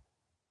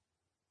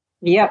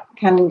 Yep,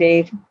 can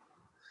indeed.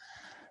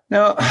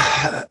 Now,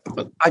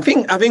 I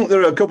think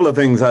there are a couple of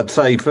things I'd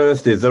say.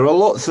 First is there are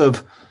lots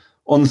of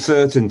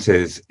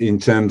uncertainties in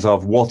terms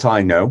of what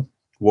I know,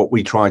 what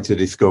we try to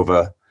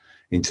discover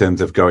in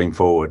terms of going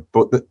forward.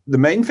 But the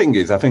main thing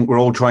is I think we're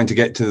all trying to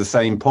get to the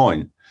same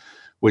point.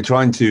 We're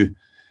trying to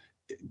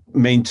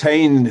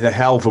maintain the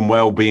health and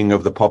well-being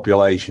of the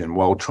population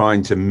while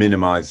trying to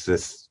minimize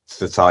this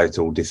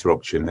societal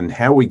disruption. And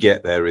how we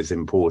get there is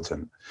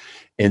important.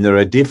 And there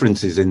are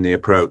differences in the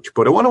approach.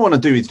 But what I want to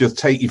do is just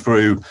take you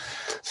through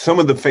some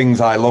of the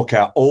things I look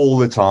at all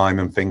the time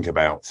and think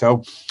about.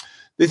 So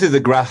this is a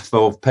graph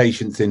of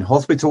patients in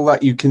hospital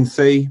that you can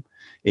see.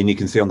 And you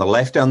can see on the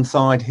left-hand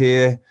side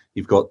here,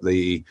 you've got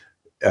the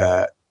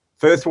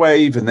first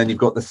wave, and then you've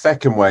got the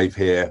second wave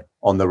here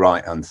on the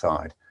right-hand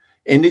side.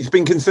 And it's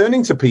been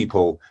concerning to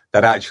people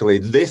that actually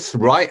this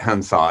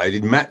right-hand side,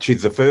 it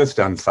matches the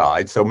first-hand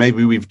side. So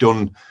maybe we've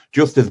done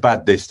just as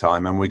bad this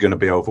time and we're going to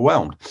be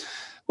overwhelmed.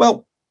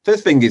 Well,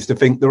 first thing is to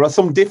think there are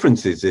some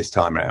differences this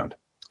time around.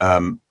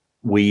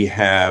 We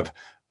have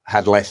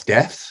had less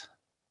deaths.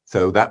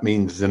 So that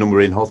means the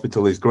number in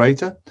hospital is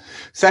greater.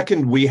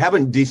 Second, we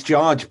haven't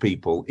discharged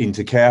people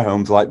into care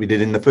homes like we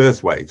did in the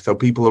first wave. So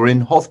people are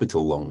in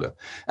hospital longer.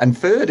 And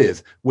third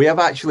is we have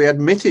actually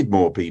admitted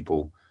more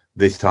people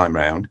this time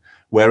round,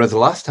 whereas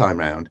last time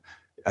round,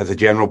 as a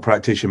general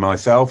practitioner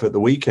myself at the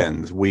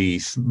weekends,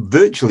 we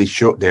virtually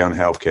shut down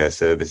healthcare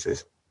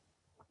services.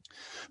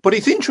 But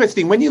it's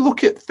interesting when you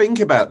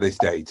think about this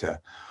data.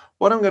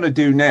 What I'm going to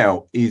do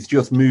now is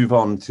just move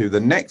on to the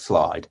next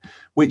slide,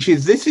 which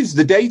is this is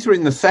the data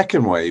in the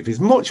second wave is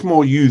much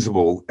more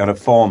usable in a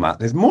format.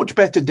 There's much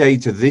better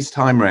data this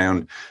time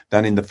round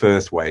than in the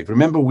first wave.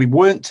 Remember, we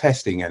weren't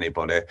testing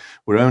anybody.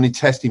 We're only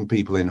testing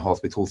people in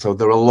hospital. So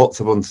there are lots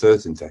of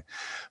uncertainty.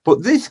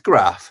 But this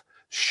graph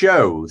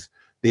shows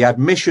the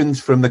admissions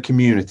from the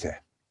community.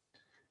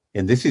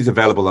 And this is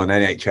available on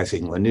NHS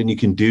England, and you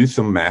can do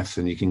some maths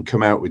and you can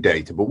come out with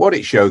data. But what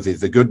it shows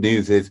is the good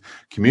news is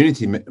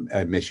community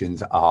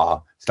admissions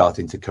are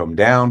starting to come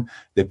down.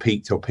 They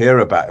peaked up here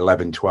about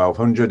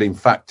 1,100. In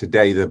fact,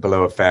 today they're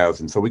below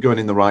 1,000. So we're going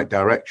in the right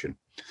direction.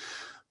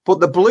 But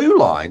the blue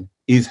line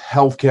is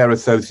healthcare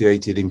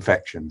associated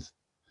infections.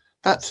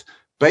 That's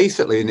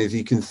basically, and as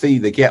you can see,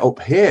 they get up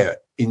here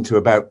into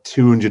about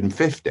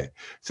 250.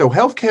 So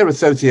healthcare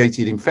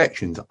associated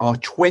infections are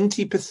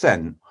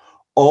 20%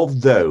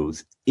 of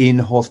those in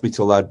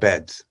hospital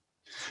beds.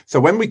 So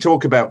when we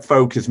talk about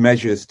focus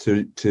measures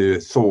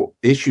to sort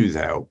issues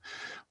out,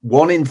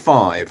 1 in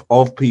 5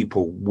 of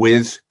people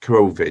with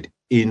COVID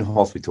in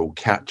hospital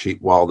catch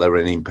it while they're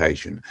an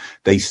inpatient.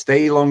 They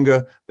stay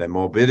longer, their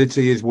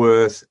morbidity is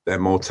worse, their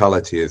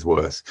mortality is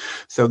worse.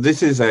 So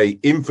this is a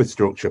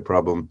infrastructure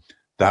problem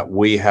that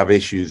we have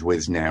issues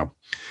with now.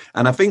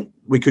 And I think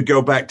we could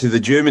go back to the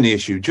Germany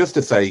issue just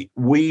to say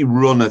we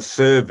run a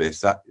service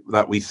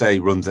that we say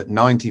runs at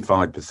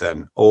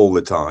 95% all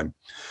the time.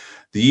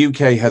 The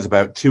UK has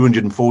about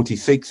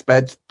 246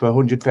 beds per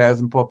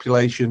 100,000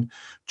 population.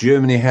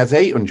 Germany has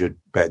 800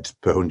 beds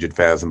per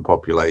 100,000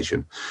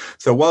 population.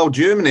 So while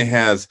Germany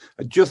has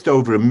just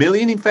over 1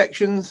 million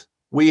infections,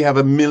 we have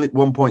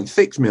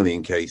 1.6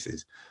 million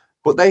cases.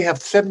 But they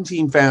have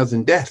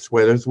 17,000 deaths,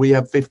 whereas we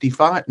have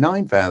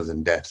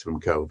 9,000 deaths from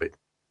COVID.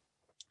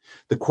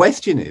 The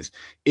question is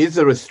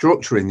there a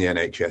structure in the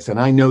NHS? And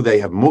I know they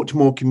have much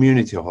more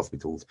community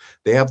hospitals.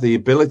 They have the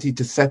ability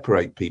to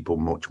separate people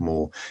much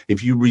more.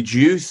 If you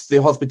reduce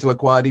the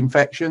hospital-acquired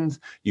infections,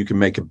 you can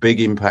make a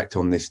big impact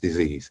on this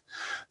disease.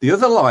 The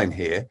other line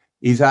here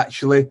is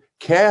actually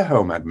care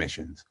home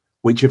admissions,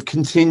 which have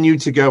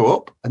continued to go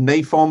up, and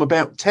they form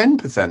about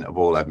 10% of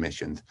all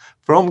admissions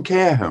from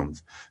care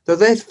homes. So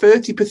there's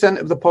 30%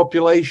 of the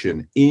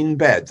population in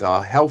beds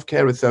are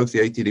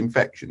healthcare-associated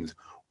infections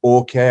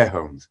or care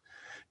homes.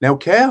 Now,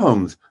 care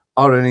homes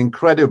are an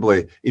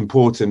incredibly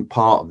important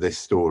part of this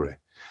story.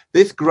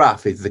 This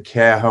graph is the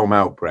care home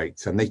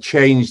outbreaks, and they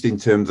changed in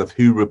terms of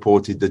who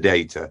reported the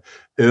data.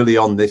 Early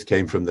on, this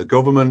came from the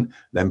government,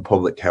 then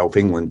Public Health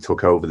England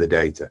took over the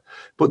data.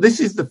 But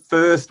this is the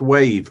first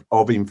wave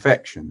of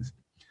infections.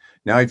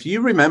 Now, if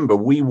you remember,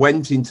 we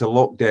went into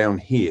lockdown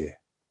here.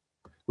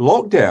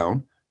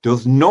 Lockdown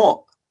does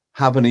not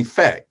have an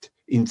effect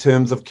in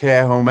terms of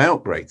care home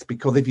outbreaks,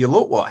 because if you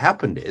look, what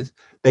happened is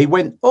they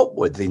went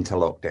upwards into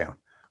lockdown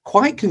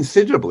quite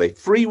considerably.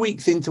 3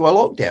 weeks into a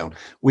lockdown,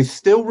 we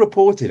still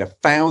reported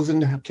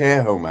 1,000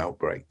 care home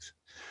outbreaks.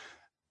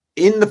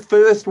 In the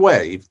first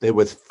wave, there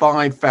was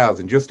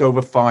 5,000, just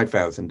over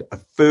 5,000. A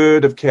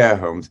third of care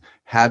homes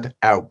had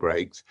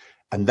outbreaks,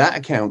 and that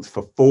accounts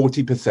for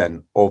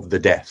 40% of the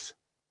deaths.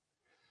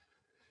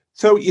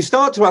 So you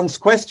start to answer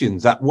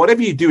questions that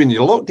whatever you do in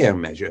your lockdown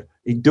measure,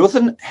 it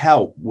doesn't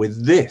help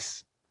with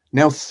this.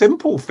 Now,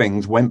 simple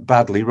things went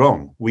badly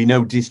wrong. We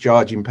know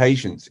discharging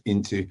patients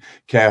into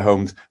care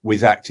homes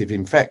with active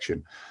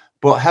infection.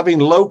 But having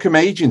locum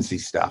agency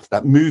staff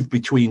that move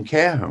between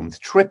care homes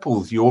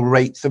triples your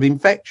rates of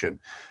infection.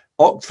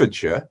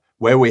 Oxfordshire,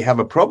 where we have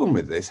a problem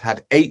with this,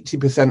 had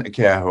 80% of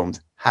care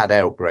homes had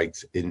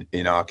outbreaks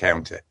in our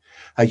county.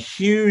 A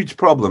huge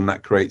problem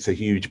that creates a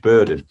huge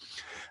burden.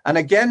 And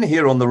again,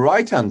 here on the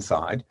right-hand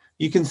side,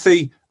 you can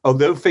see,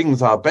 although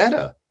things are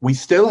better, we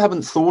still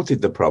haven't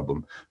sorted the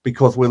problem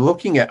because we're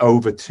looking at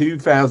over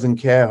 2,000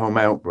 care home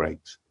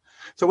outbreaks.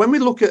 So when we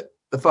look at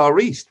the Far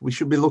East, we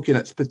should be looking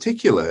at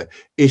particular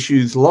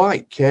issues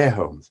like care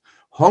homes.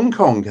 Hong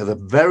Kong has a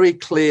very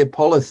clear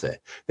policy.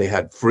 They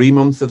had 3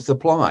 months of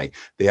supply.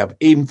 They have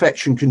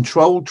infection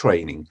control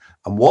training.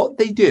 And what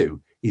they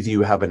do is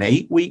you have an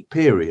 8-week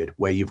period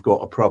where you've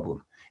got a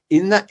problem.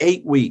 In that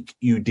 8 week,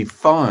 you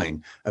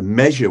define a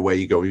measure where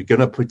you go, you're going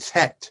to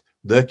protect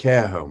the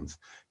care homes.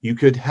 You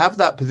could have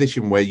that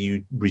position where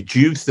you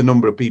reduce the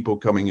number of people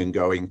coming and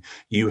going.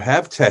 You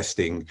have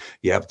testing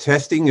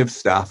of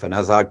staff. And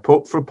as I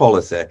put for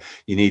policy,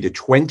 you need a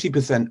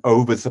 20%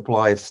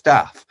 oversupply of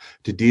staff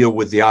to deal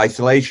with the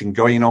isolation,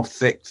 going off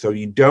sick, so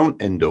you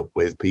don't end up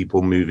with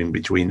people moving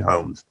between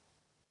homes.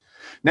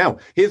 Now,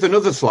 here's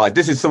another slide.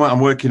 This is something I'm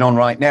working on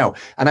right now.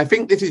 And I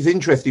think this is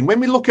interesting.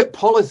 When we look at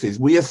policies,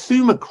 we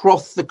assume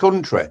across the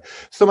country,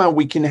 somehow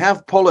we can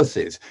have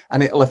policies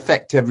and it'll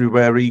affect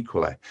everywhere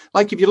equally.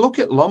 Like if you look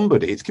at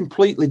Lombardy, it's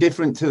completely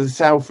different to the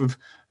south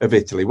of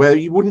Italy, where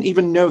you wouldn't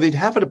even know they'd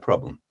have a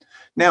problem.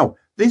 Now,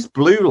 this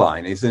blue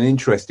line is an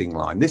interesting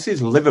line. This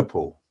is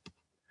Liverpool.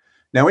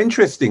 Now,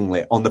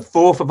 interestingly, on the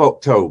 4th of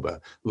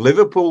October,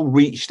 Liverpool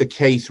reached a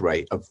case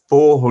rate of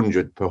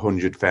 400 per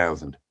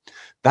 100,000.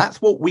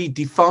 That's what we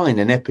define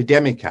an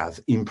epidemic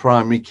as in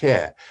primary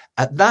care.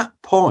 At that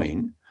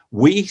point,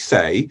 we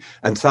say,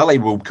 and Sally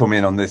will come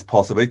in on this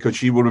possibly because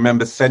she will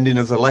remember sending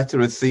us a letter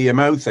as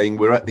CMO saying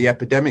we're at the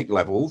epidemic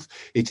levels.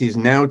 It is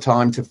now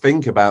time to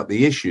think about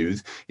the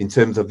issues in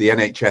terms of the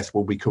NHS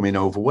will becoming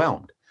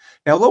overwhelmed.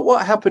 Now, look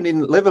what happened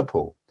in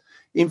Liverpool.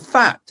 In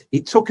fact,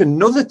 it took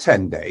another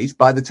 10 days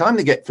by the time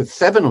they get for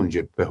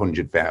 700 per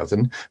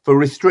 100,000 for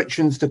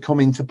restrictions to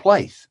come into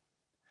place.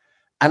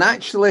 And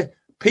actually,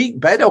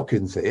 peak bed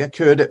occupancy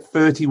occurred at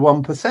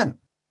 31%.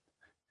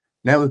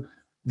 Now,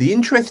 the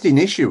interesting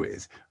issue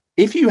is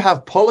if you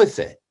have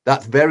policy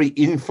that's very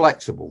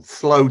inflexible,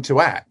 slow to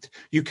act,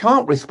 you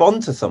can't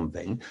respond to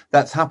something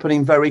that's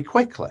happening very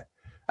quickly.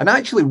 And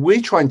actually,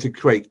 we're trying to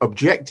create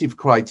objective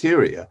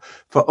criteria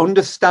for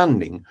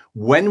understanding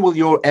when will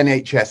your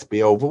NHS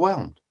be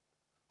overwhelmed.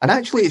 And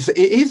actually, it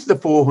is the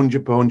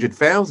 400 per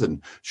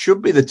 100,000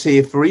 should be the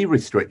tier 3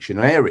 restriction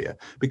area,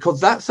 because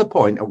that's the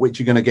point at which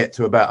you're going to get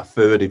to about a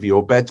third of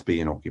your beds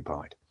being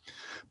occupied.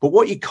 But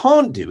what you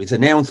can't do is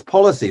announce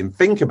policy and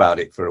think about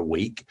it for a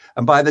week.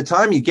 And by the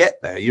time you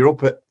get there, you're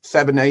up at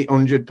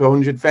 700-800 per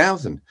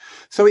 100,000.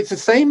 So it's the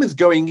same as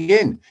going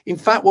in. In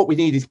fact, what we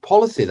need is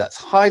policy that's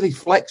highly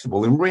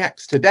flexible and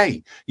reacts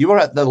today. You are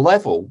at the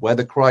level where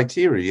the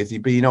criteria is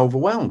you're being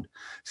overwhelmed.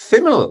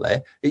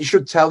 Similarly, it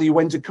should tell you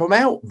when to come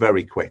out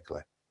very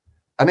quickly.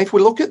 And if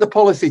we look at the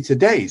policy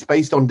today, it's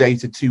based on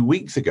data 2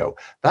 weeks ago.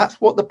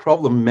 That's what the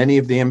problem many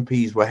of the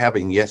MPs were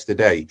having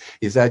yesterday,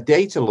 is their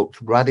data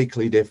looked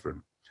radically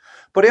different.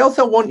 But I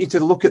also want you to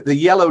look at the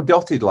yellow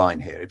dotted line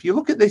here. If you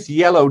look at this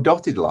yellow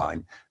dotted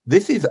line,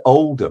 this is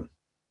Oldham.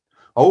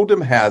 Oldham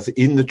has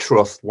in the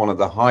trust one of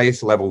the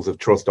highest levels of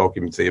trust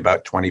occupancy,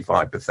 about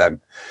 25%.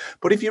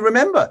 But if you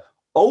remember,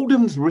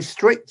 Oldham's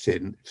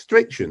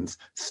restrictions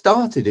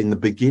started in the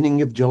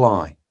beginning of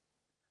July.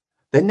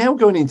 They're now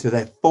going into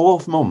their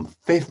 4th month,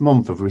 5th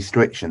month of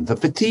restrictions. The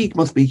fatigue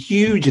must be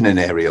huge in an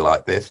area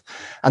like this.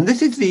 And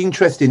this is the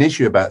interesting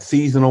issue about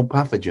seasonal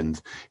pathogens.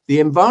 If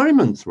the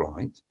environment's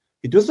right,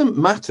 it doesn't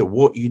matter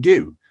what you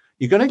do.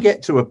 You're going to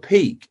get to a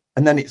peak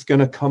and then it's going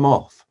to come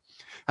off.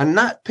 And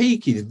that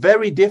peak is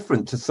very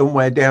different to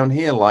somewhere down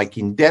here, like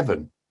in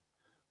Devon,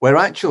 where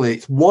actually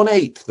it's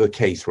 1/8 the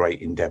case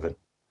rate in Devon.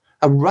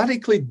 A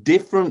radically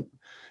different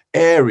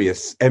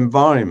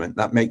environment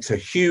that makes a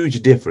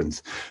huge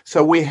difference.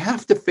 So we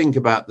have to think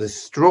about the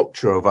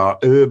structure of our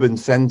urban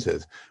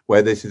centres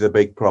where this is a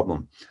big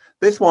problem.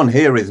 This one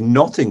here is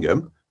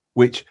Nottingham,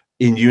 which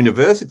in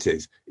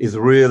universities is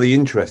really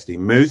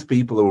interesting. Most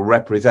people will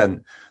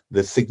represent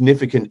the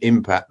significant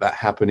impact that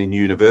happen in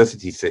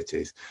university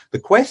cities. The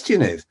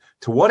question is,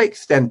 to what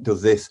extent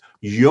does this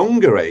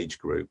younger age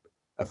group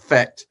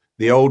affect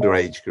the older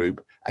age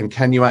group? And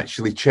can you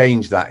actually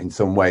change that in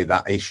some way,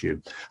 that issue?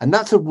 And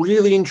that's a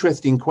really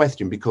interesting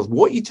question, because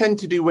what you tend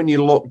to do when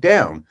you lock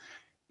down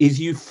is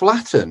you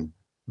flatten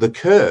the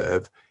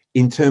curve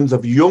in terms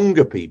of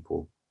younger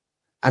people.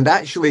 And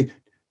actually,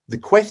 the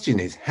question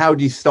is, how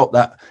do you stop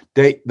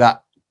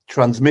that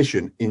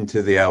transmission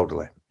into the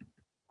elderly?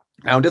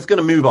 Now, I'm just going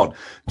to move on.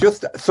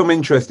 Just some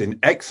interesting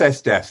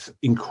excess deaths,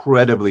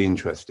 incredibly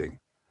interesting.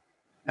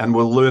 and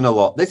we'll learn a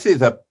lot. This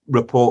is a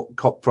report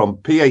from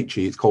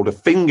PHE. It's called a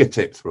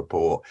fingertips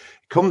report.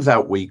 It comes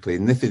out weekly,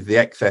 and this is the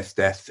excess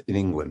deaths in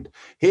England.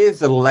 Here's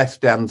the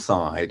left-hand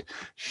side.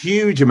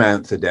 Huge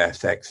amounts of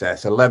deaths,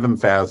 excess,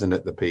 11,000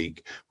 at the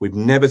peak. We've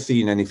never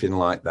seen anything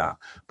like that.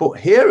 But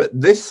here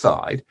at this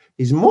side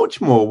is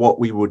much more what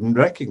we wouldn't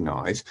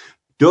recognise.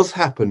 Does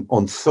happen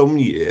on some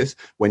years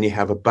when you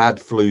have a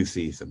bad flu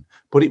season,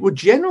 but it would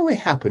generally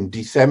happen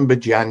December,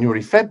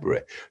 January,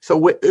 February. So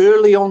we're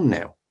early on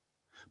now.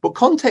 But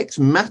context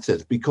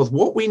matters, because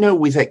what we know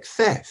with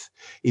excess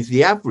is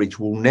the average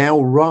will now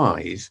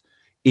rise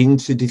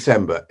into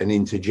December and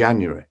into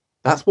January.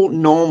 That's what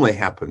normally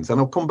happens, and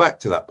I'll come back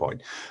to that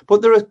point.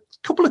 But there are a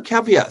couple of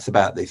caveats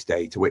about this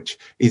data, which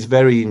is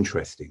very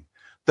interesting.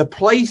 The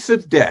place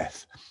of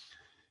death,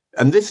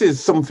 and this is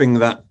something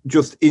that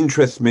just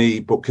interests me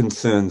but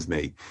concerns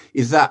me,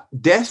 is that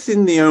deaths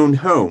in the own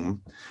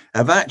home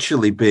have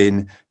actually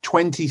been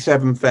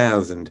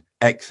 27,000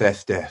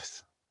 excess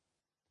deaths.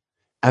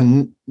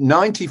 And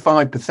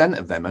 95%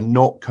 of them are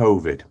not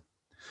COVID.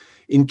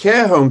 In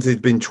care homes, there's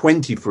been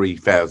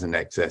 23,000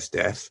 excess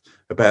deaths,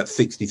 about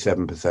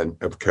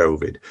 67% of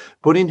COVID.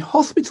 But in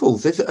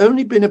hospitals, there's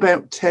only been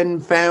about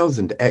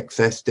 10,000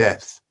 excess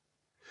deaths.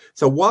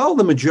 So while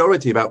the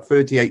majority, about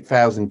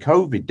 38,000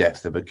 COVID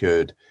deaths have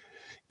occurred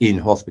in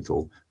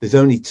hospital, there's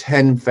only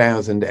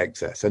 10,000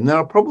 excess. And there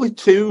are probably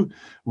two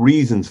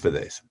reasons for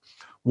this.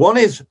 One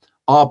is,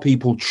 are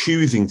people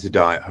choosing to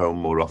die at home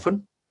more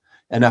often?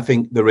 And I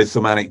think there is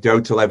some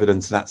anecdotal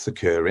evidence that's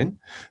occurring,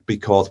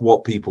 because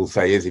what people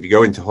say is, if you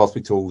go into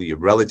hospital, your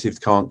relatives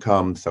can't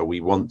come. So we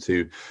want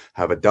to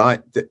have a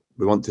diet.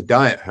 We want to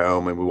die at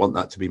home, and we want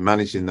that to be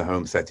managed in the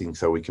home setting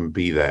so we can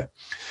be there.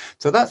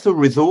 So that's a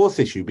resource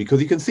issue, because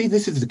you can see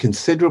this is a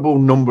considerable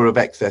number of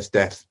excess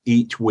deaths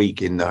each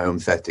week in the home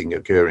setting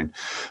occurring.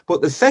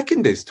 But the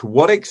second is, to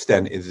what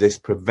extent is this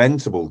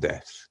preventable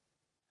deaths?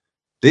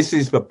 This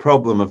is the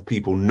problem of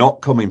people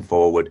not coming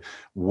forward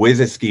with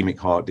ischemic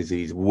heart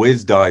disease,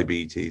 with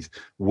diabetes,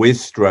 with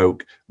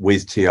stroke,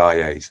 with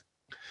TIAs.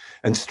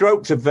 And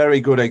stroke's a very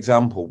good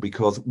example,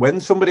 because when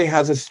somebody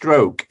has a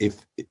stroke,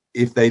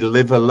 if they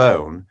live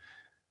alone,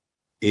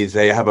 is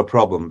they have a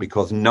problem,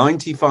 because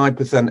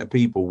 95% of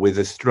people with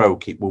a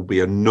stroke, it will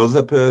be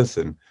another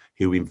person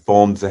who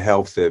informs the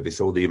health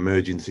service or the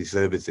emergency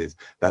services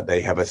that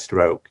they have a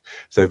stroke.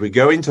 So if we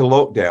go into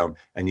lockdown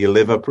and you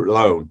live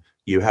alone,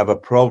 you have a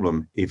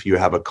problem if you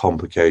have a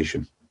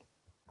complication.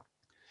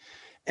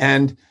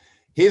 And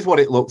here's what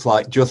it looks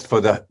like just for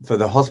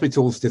the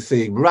hospitals to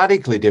see.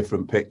 Radically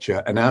different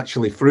picture, and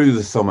actually through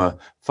the summer,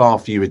 far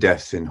fewer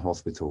deaths in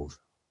hospitals.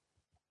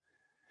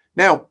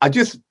 Now, I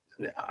just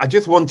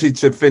wanted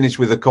to finish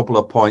with a couple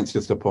of points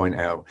just to point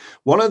out.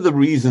 One of the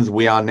reasons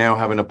we are now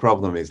having a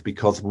problem is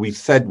because we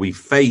said we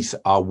face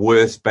our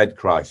worst bed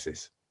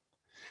crisis.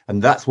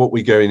 And that's what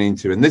we're going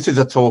into. And this is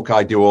a talk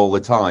I do all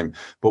the time.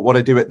 But what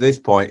I do at this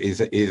point is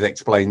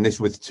explain this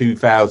was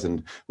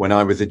 2000 when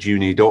I was a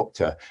junior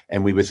doctor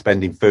and we were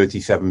spending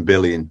 37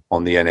 billion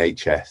on the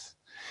NHS.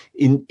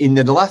 In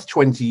the last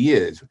 20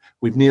 years,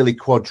 we've nearly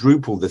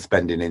quadrupled the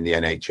spending in the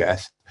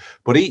NHS.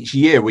 But each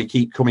year we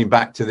keep coming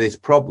back to this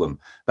problem.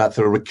 That's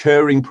a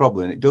recurring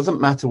problem. It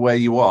doesn't matter where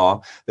you are.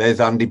 There's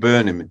Andy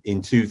Burnham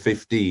in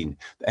 2015.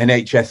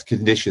 NHS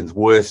conditions,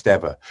 worst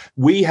ever.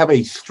 We have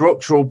a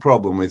structural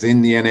problem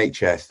within the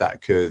NHS that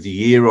occurs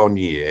year on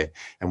year,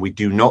 and we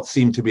do not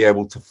seem to be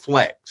able to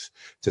flex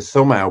to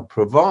somehow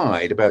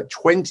provide about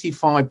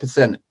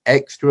 25%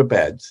 extra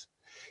beds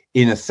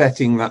in a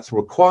setting that's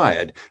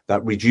required,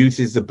 that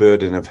reduces the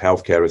burden of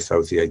healthcare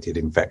associated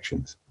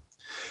infections.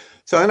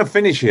 So I'm going to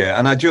finish here,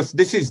 and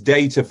this is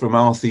data from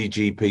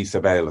RCGP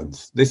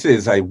surveillance. This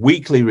is a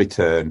weekly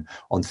return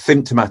on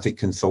symptomatic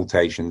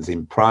consultations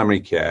in primary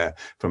care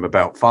from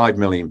about 5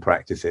 million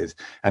practices,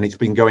 and it's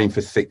been going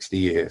for 60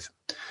 years.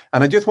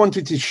 And I just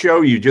wanted to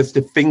show you, just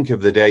to think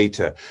of the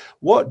data,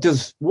 what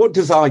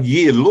does our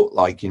year look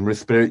like in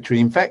respiratory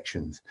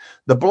infections?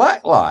 The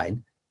black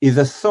line is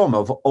a sum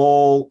of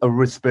all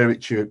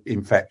respiratory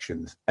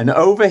infections. And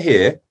over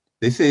here,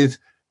 this is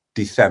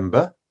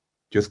December,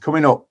 just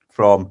coming up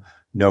from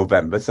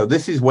November. So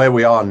this is where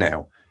we are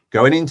now,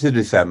 going into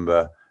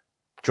December,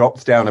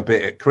 drops down a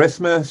bit at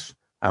Christmas,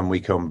 and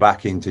we come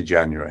back into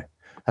January.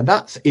 And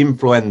that's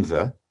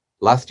influenza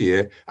last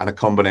year and a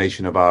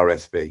combination of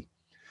RSV.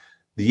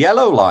 The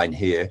yellow line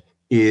here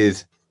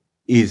is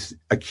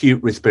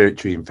acute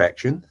respiratory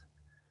infection.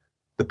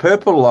 The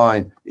purple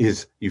line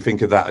is, you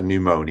think of that, a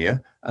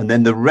pneumonia. And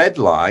then the red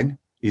line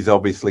is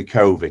obviously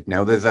COVID.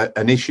 Now, there's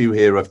an issue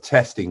here of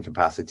testing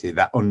capacity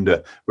that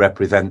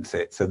underrepresents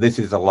it. So this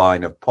is a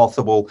line of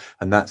possible,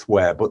 and that's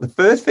where. But the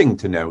first thing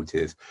to note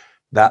is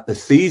that the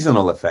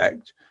seasonal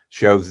effect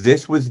shows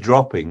this was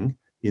dropping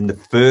in the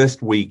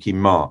first week in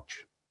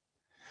March.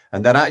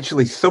 And that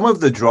actually some of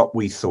the drop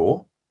we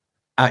saw,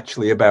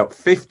 actually about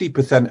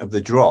 50% of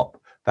the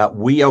drop that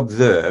we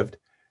observed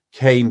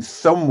came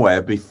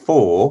somewhere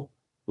before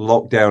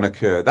lockdown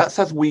occurred. That's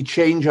as we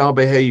change our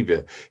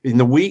behavior. In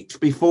the weeks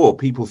before,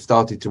 people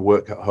started to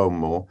work at home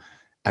more,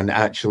 and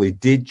actually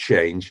did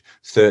change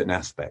certain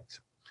aspects.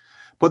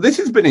 But this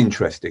has been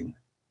interesting.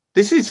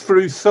 This is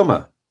through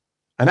summer.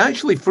 And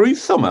actually through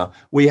summer,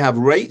 we have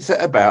rates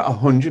at about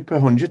 100 per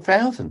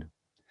 100,000.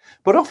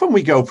 But often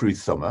we go through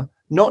summer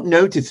not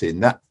noticing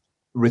that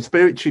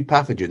respiratory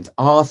pathogens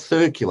are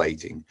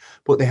circulating,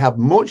 but they have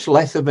much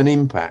less of an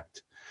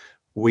impact.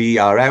 We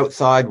are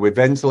outside, we're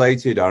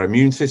ventilated, our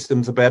immune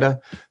systems are better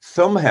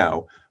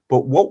somehow.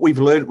 But what we've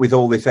learned with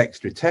all this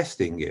extra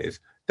testing is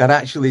that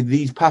actually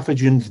these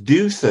pathogens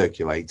do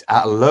circulate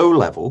at a low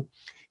level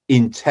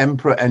in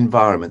temperate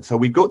environments. So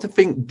we've got to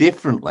think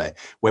differently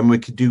when we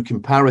could do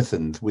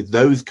comparisons with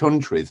those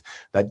countries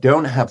that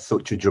don't have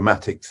such a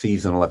dramatic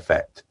seasonal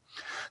effect.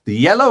 The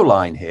yellow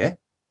line here,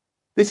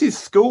 this is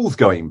schools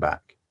going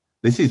back.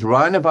 This is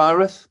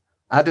rhinovirus,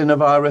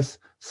 adenovirus,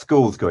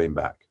 schools going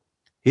back.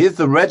 Here's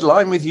the red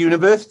line with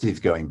universities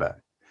going back.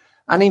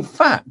 And in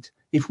fact,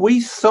 if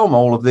we sum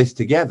all of this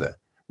together,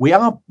 we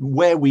are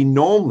where we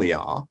normally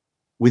are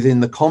within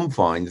the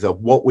confines of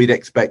what we'd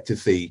expect to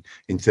see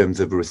in terms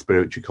of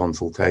respiratory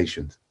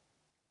consultations.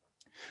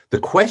 The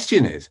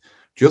question is,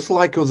 just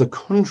like other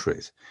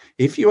countries,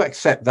 if you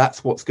accept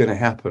that's what's going to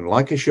happen,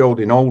 like I showed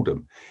in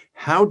Oldham,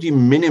 how do you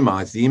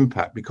minimize the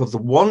impact? Because the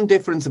one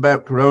difference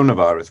about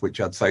coronavirus,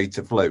 which I'd say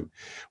to flu,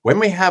 when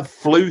we have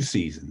flu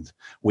seasons,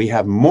 we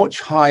have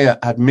much higher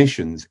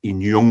admissions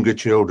in younger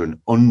children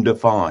under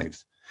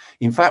 5s.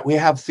 In fact, we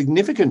have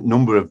significant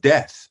number of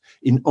deaths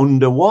in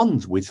under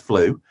 1s with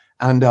flu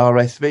and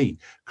RSV.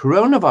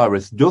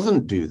 Coronavirus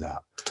doesn't do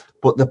that,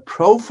 but the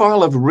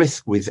profile of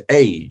risk with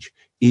age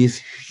is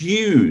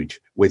huge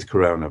with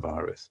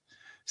coronavirus.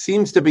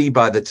 Seems to be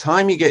by the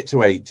time you get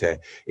to 80, it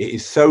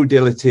is so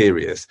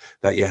deleterious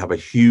that you have a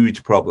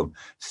huge problem.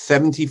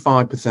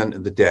 75%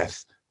 of the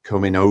deaths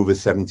come in over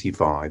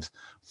 75s.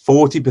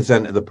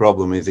 40% of the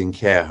problem is in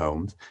care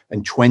homes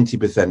and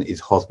 20% is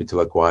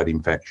hospital-acquired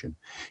infection.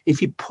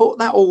 If you put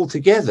that all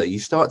together, you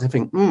start to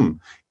think,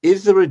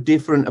 is there a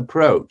different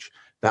approach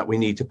that we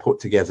need to put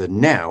together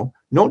now,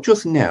 not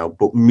just now,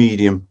 but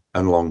medium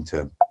and long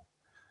term?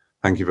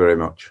 Thank you very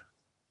much.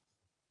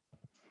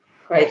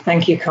 Great,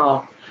 thank you,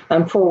 Carl.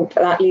 And Paul,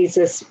 that leads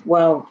us,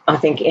 well, I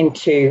think,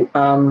 into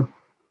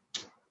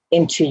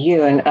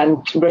you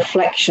and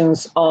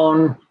reflections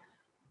on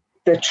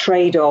the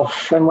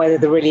trade-off and whether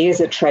there really is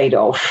a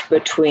trade-off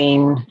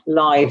between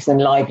lives and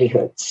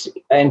livelihoods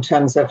in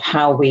terms of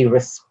how we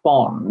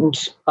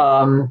respond,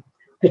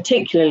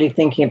 particularly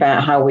thinking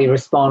about how we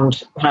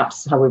respond,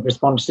 perhaps how we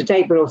respond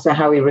today, but also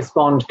how we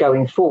respond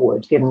going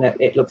forward, given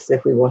that it looks as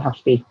if we will have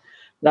to be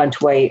learn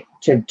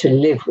to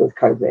live with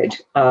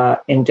COVID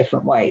in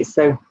different ways.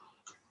 So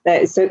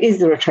is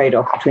there a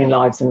trade-off between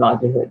lives and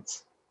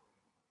livelihoods?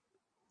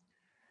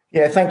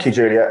 Yeah, thank you,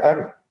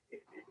 Julia.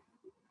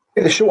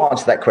 The short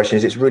answer to that question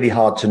is it's really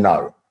hard to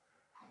know.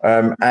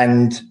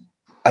 And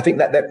I think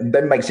that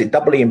then makes it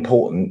doubly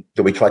important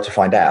that we try to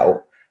find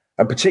out,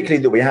 and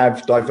particularly that we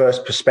have diverse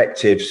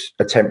perspectives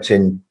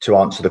attempting to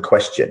answer the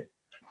question.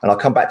 And I'll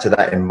come back to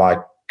that in my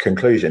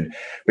conclusion,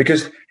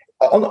 because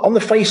on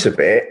the face of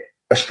it,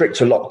 a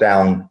stricter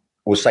lockdown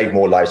will save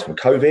more lives from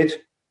COVID,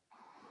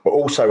 but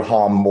also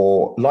harm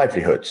more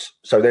livelihoods.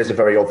 So there's a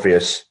very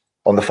obvious,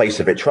 on the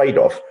face of it,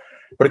 trade-off.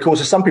 But of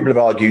course, as some people have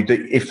argued,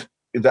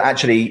 that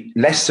actually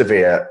less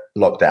severe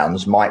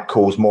lockdowns might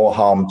cause more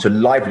harm to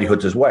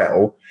livelihoods as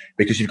well,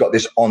 because you've got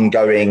this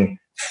ongoing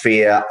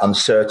fear,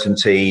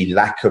 uncertainty,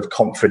 lack of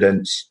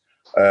confidence,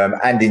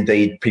 and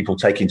indeed people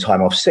taking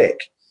time off sick.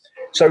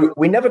 So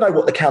we never know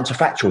what the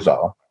counterfactuals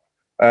are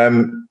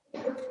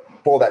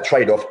for that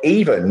trade-off.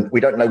 Even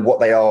we don't know what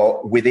they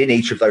are within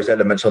each of those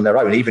elements on their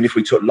own. Even if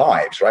we took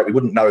lives, right, we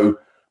wouldn't know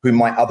who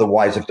might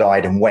otherwise have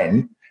died and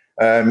when.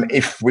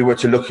 If we were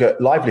to look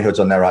at livelihoods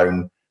on their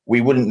own,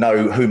 we wouldn't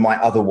know who might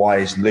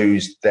otherwise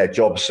lose their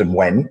jobs and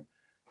when.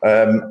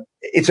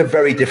 It's a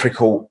very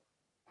difficult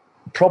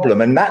problem,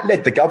 and that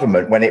led the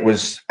government when it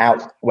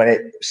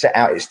set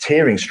out its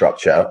tiering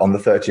structure on the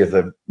 30th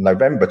of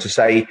November to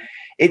say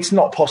it's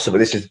not possible.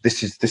 This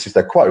is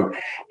their quote.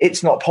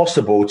 It's not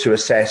possible to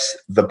assess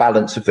the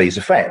balance of these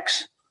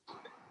effects,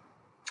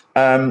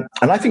 and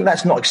I think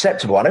that's not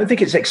acceptable. I don't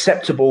think it's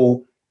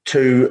acceptable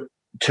to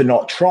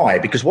not try,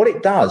 because what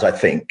it does, I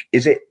think,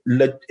 is it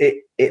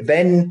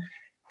then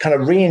kind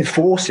of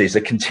reinforces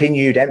a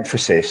continued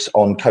emphasis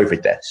on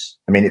COVID deaths.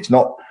 I mean, it's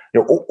not,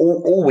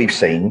 all we've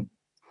seen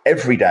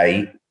every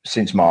day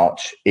since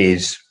March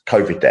is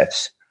COVID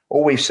deaths.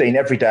 All we've seen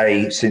every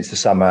day since the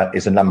summer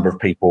is a number of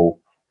people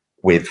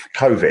with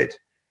COVID.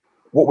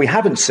 What we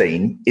haven't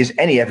seen is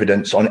any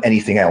evidence on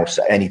anything else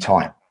at any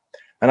time.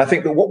 And I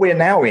think that what we're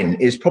now in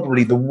is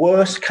probably the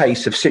worst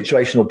case of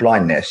situational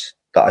blindness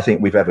that I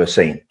think we've ever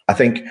seen. I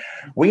think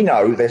we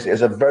know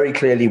there's a very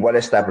clearly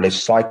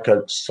well-established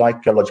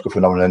psychological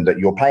phenomenon that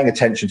you're paying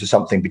attention to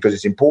something because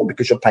it's important,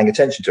 because you're paying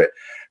attention to it.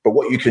 But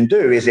what you can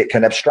do is it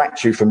can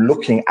abstract you from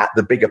looking at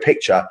the bigger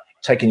picture,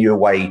 taking you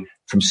away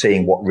from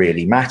seeing what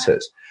really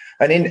matters.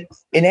 And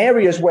in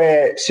areas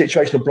where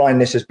situational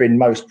blindness has been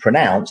most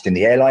pronounced, in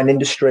the airline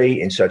industry,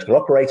 in surgical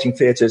operating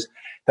theatres,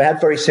 they have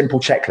very simple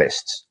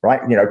checklists,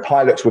 right?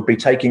 Pilots would be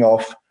taking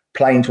off,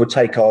 planes would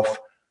take off,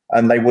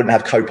 and they wouldn't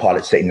have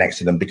co-pilots sitting next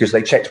to them because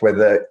they checked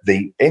whether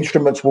the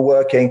instruments were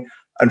working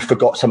and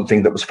forgot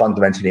something that was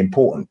fundamentally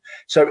important.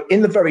 So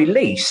in the very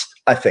least,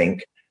 I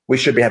think we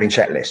should be having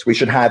checklists. We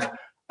should have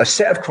a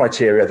set of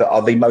criteria that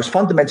are the most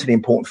fundamentally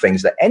important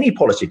things that any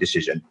policy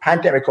decision,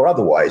 pandemic or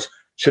otherwise,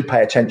 should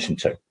pay attention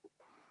to.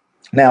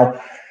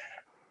 Now,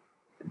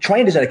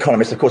 trained as an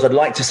economist, of course, I'd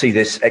like to see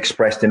this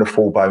expressed in a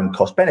full-blown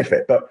cost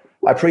benefit, but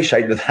I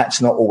appreciate that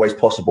that's not always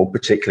possible,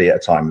 particularly at a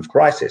time of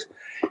crisis.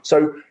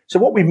 So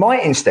what we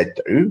might instead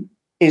do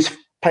is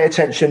pay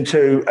attention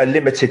to a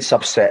limited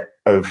subset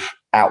of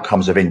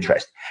outcomes of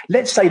interest.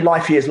 Let's say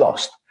life years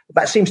lost.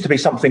 That seems to be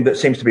something that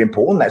seems to be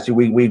important. That's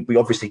we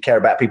obviously care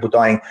about people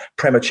dying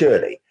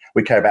prematurely.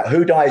 We care about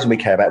who dies and we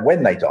care about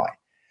when they die.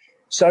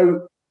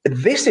 So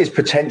this is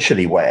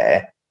potentially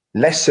where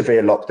less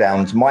severe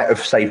lockdowns might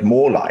have saved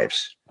more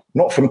lives,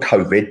 not from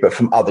COVID, but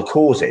from other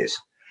causes.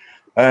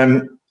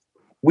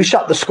 We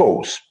shut the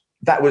schools.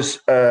 That was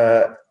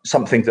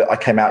something that I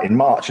came out in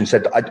March and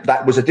said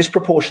that was a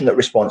disproportionate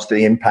response to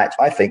the impact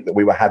I think that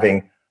we were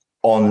having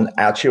on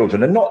our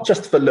children, and not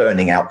just for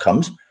learning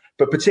outcomes,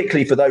 but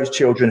particularly for those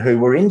children who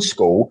were in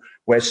school,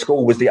 where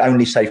school was the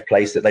only safe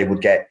place that they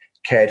would get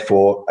cared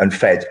for and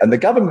fed. And the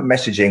government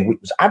messaging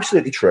was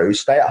absolutely true.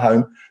 Stay at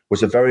home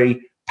was a very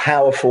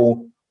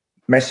powerful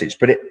message,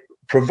 but it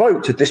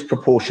provoked a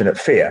disproportionate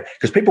fear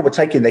because people were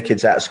taking their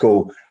kids out of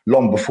school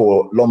long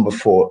before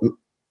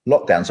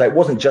lockdown. So it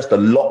wasn't just a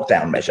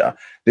lockdown measure.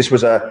 This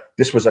was a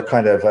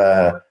kind of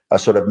a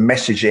sort of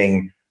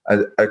messaging,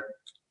 a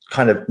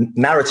kind of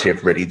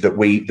narrative really that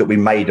we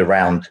made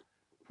around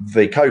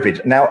the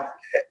COVID. Now,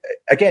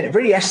 again,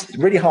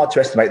 really hard to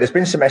estimate. There's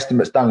been some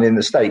estimates done in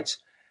the States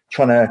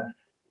trying to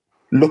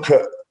look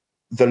at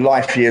the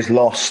life years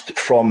lost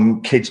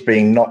from kids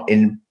being not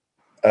in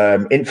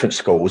infant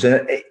schools,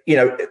 and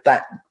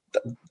that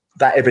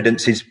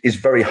evidence is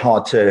very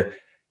hard to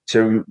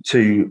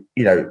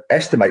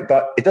estimate,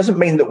 but it doesn't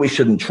mean that we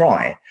shouldn't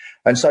try.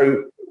 And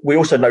so we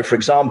also know, for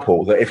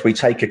example, that if we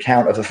take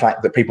account of the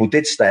fact that people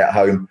did stay at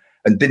home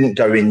and didn't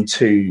go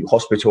into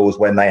hospitals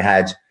when they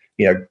had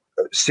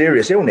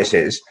serious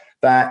illnesses,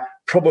 that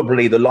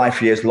probably the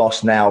life years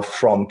lost now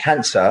from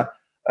cancer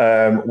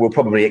will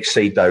probably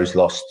exceed those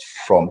lost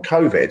from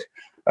COVID.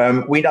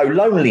 We know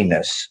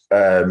loneliness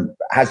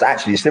has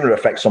actually similar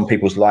effects on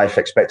people's life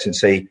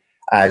expectancy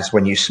as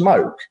when you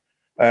smoke.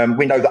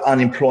 We know that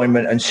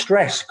unemployment and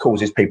stress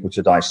causes people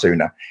to die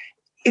sooner.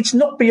 It's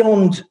not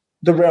beyond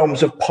the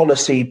realms of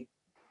policy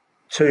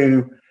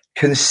to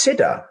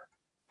consider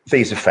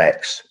these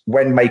effects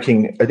when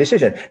making a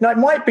decision. Now, it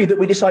might be that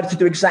we decided to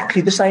do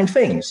exactly the same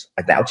things.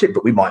 I doubt it,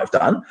 but we might have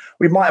done.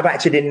 We might have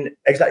acted in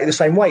exactly the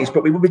same ways,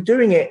 but we would be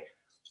doing it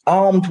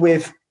armed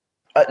with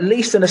at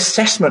least an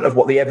assessment of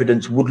what the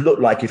evidence would look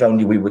like if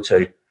only we were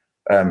to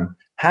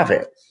have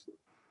it.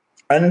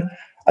 And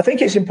I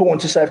think it's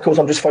important to say, of course,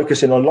 I'm just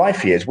focusing on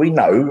life years. We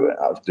know,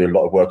 I do a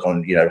lot of work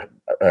on,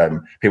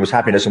 people's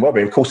happiness and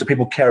well-being. Of course, that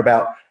people care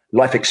about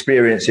life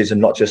experiences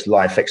and not just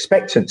life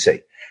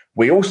expectancy.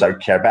 We also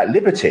care about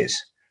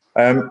liberties.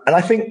 And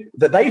I think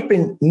that they've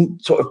been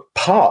sort of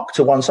parked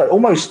to one side,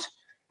 almost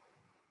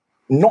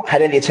not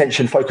had any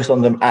attention focused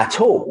on them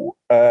at all,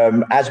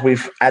 as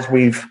we've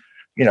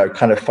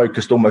kind of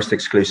focused almost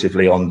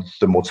exclusively on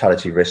the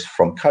mortality risk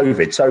from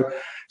COVID.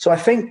 So I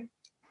think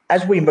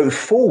as we move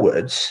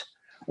forwards,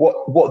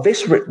 what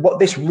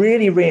this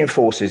really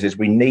reinforces is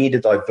we need a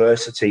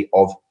diversity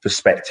of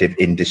perspective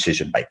in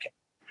decision making.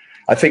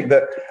 I think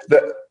that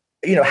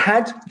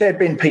had there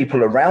been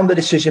people around the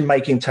decision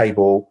making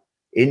table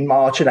in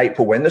March and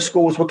April when the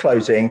schools were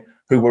closing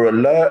who were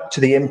alert to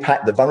the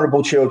impact that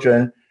vulnerable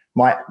children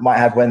might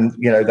have when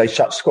they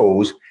shut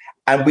schools,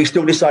 and we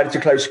still decided to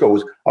close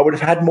schools, I would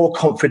have had more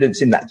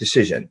confidence in that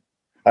decision.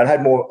 I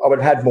would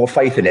have had more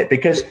faith in it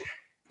because,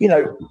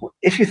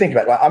 if you think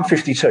about it, like I'm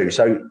 52,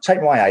 so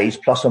take my age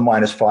plus or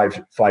minus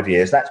five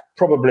years. That's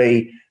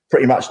probably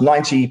pretty much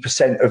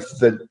 90%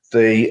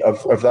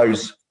 of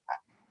those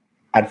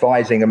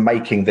advising and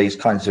making these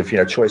kinds of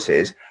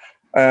choices.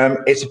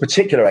 It's a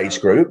particular age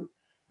group.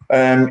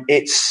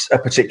 It's a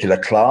particular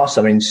class.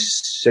 I mean,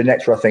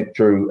 Synetra, I think,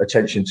 drew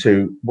attention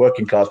to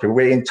working class people.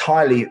 We're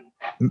entirely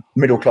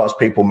middle class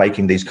people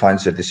making these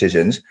kinds of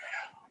decisions,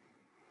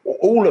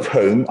 all of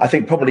whom I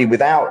think probably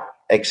without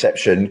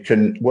exception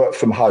can work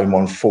from home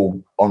on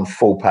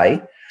full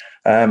pay.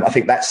 I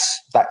think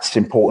that's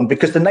important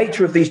because the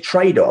nature of these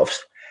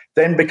trade-offs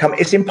then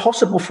it's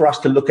impossible for us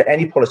to look at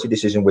any policy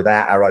decision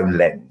without our own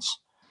lens.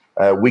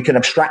 We can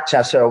abstract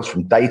ourselves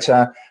from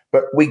data,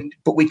 but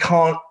we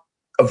can't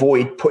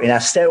avoid putting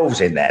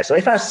ourselves in there. So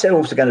if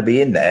ourselves are going to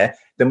be in there,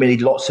 then we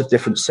need lots of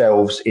different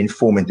selves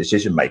informing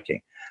decision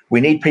making.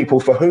 We need people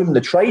for whom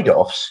the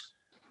trade-offs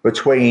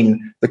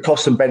between the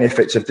costs and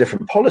benefits of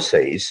different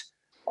policies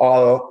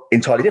are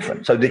entirely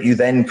different, so that you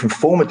then can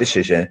form a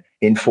decision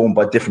informed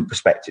by different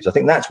perspectives. I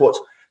think that's what's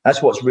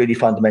That's what's really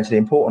fundamentally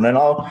important. And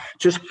I'll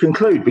just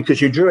conclude,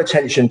 because you drew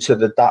attention to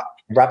the duck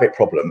rabbit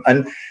problem.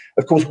 And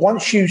of course,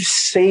 once you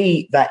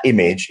see that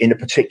image in a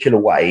particular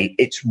way,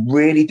 it's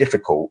really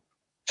difficult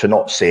to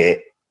not see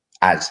it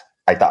as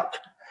a duck.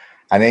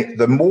 And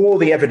the more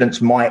the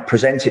evidence might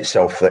present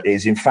itself that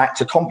is in fact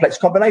a complex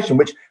combination,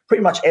 which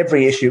pretty much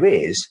every issue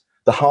is,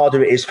 the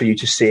harder it is for you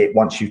to see it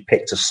once you've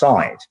picked a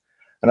side.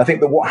 And I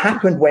think that what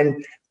happened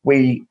when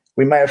we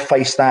may have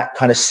faced that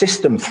kind of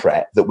system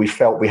threat that we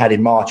felt we had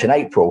in March and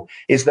April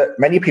is that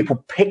many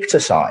people picked a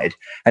side,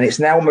 and it's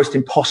now almost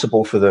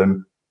impossible for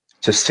them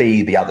to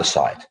see the other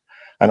side.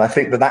 And I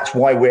think that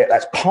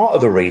that's part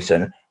of the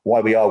reason why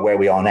we are where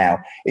we are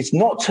now. It's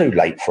not too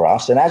late for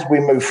us. And as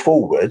we move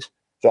forward,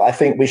 that I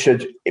think we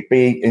should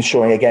be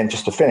ensuring, again,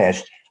 just to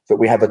finish, that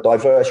we have a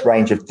diverse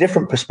range of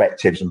different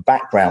perspectives and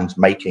backgrounds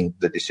making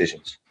the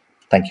decisions.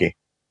 Thank you.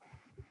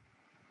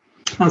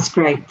 That's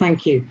great.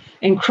 Thank you.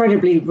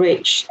 Incredibly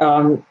rich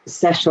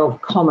set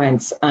of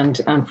comments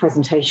and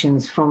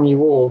presentations from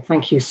you all.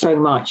 Thank you so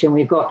much. And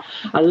we've got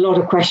a lot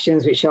of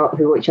questions which are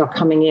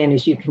coming in,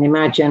 as you can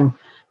imagine,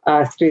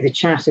 through the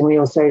chat.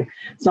 And so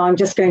I'm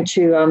just going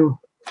to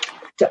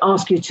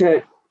ask you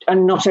to,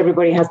 and not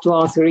everybody has to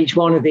answer each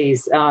one of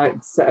these,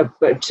 but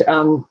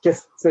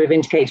just sort of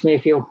indicate to me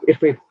if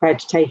we're prepared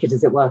to take it,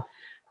 as it were.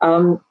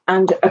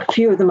 And a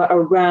few of them are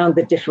around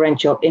the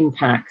differential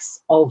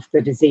impacts of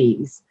the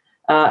disease,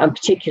 and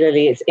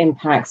particularly its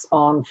impacts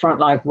on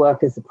frontline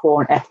workers, the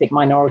poor and ethnic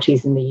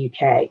minorities in the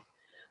UK.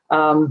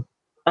 And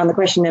the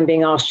question then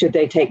being asked, should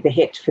they take the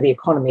hit for the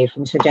economy,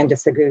 from Sajenda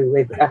Sagu,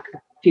 with a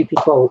few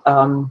people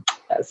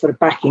sort of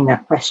backing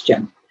that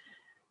question.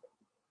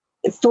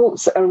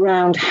 Thoughts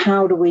around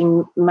how do we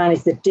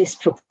manage the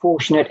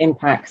disproportionate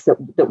impacts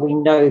that we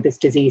know this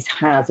disease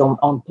has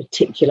on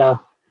particular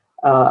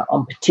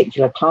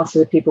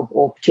classes of people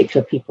or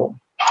particular people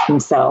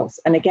themselves.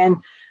 And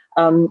again,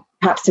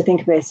 perhaps to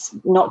think of this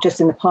not just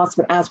in the past,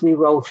 but as we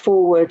roll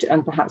forward,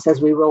 and perhaps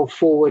as we roll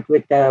forward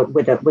with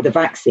the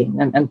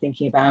vaccine, and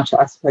thinking about,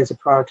 I suppose, a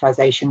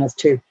prioritization as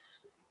to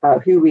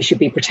who we should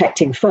be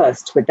protecting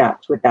first with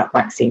that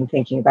vaccine,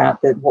 thinking about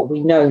what we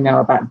know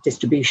now about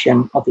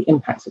distribution of the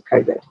impacts of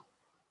COVID.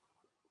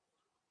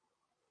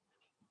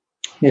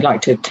 You'd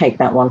like to take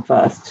that one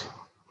first?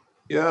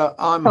 Yeah,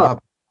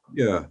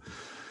 yeah.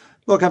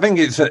 Look, I think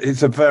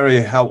it's a very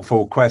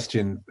helpful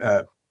question,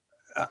 and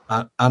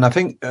I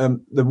think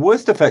the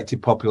worst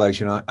affected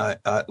population, I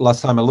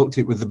last time I looked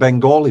at, was the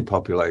Bengali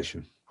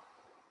population.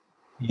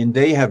 And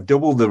they have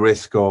double the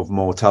risk of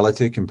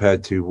mortality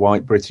compared to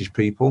white British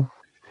people.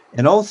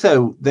 And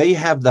also, they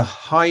have the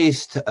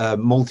highest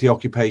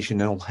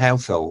multi-occupational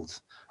households.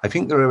 I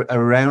think there are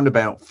around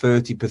about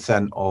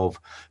 30% of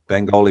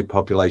Bengali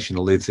population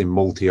lives in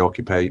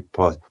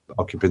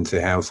multi-occupancy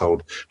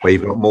household, where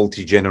you've got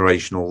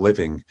multi-generational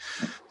living.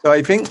 So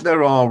I think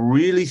there are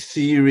really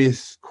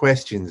serious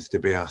questions to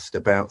be asked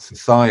about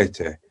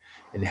society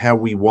and how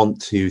we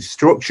want to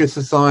structure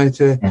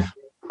society,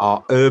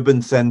 our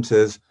urban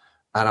centres,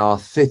 and our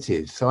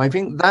cities. So I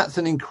think that's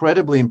an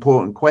incredibly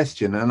important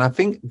question. And I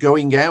think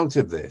going out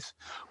of this,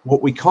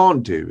 what we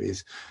can't do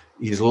is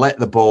let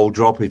the ball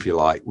drop, if you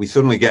like. We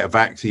suddenly get a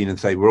vaccine and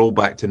say we're all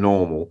back to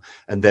normal,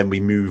 and then we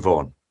move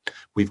on.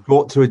 We've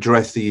got to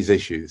address these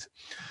issues.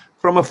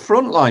 From a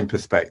frontline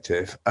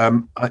perspective, I,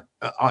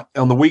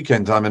 on the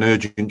weekends, I'm an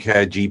urgent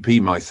care GP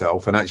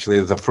myself, and actually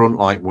as a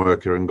frontline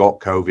worker, and got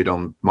COVID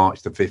on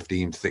March the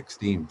 15th,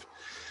 16th.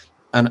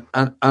 And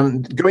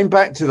going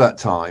back to that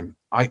time,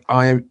 I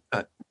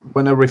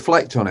when I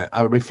reflect on it,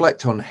 I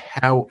reflect on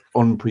how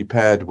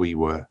unprepared we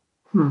were.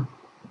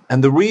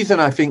 And the reason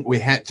I think we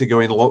had to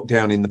go in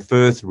lockdown in the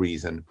first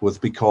reason was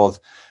because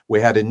we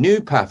had a new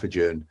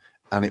pathogen,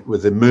 and it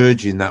was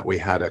emerging that we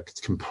had a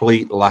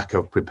complete lack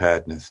of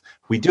preparedness.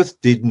 We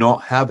just did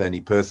not have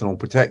any personal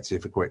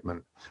protective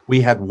equipment.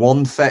 We had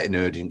one set in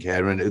urgent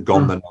care, and it had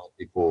gone the night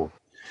before.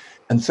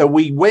 And so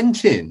we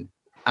went in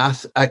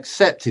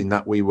accepting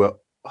that we were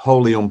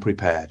wholly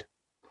unprepared.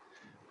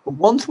 But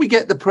once we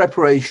get the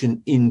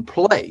preparation in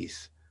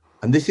place,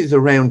 and this is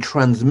around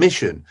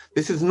transmission,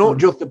 this is not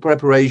just the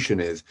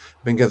preparation is,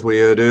 I think as we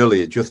heard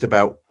earlier, just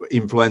about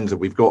influenza,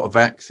 we've got a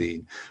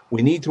vaccine.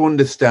 We need to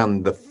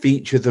understand the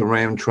features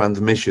around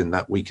transmission,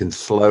 that we can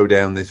slow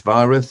down this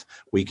virus,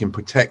 we can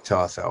protect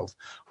ourselves.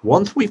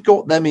 Once we've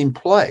got them in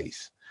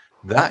place,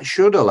 that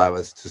should allow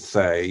us to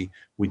say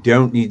we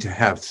don't need to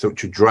have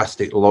such a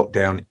drastic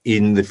lockdown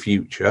in the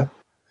future.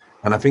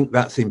 And I think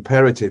that's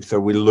imperative, so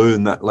we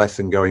learn that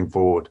lesson going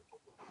forward.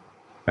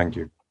 Thank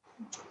you.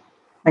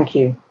 Thank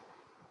you.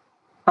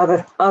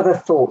 Other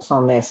thoughts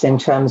on this in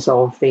terms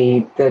of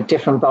the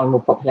different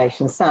vulnerable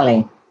populations?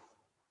 Sally?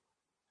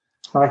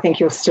 Oh, I think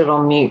you're still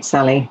on mute,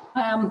 Sally.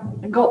 I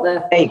got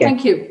there. There you go.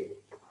 Thank you.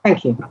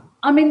 Thank you.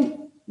 I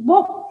mean,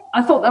 what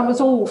I thought that was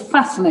all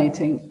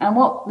fascinating, and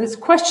what this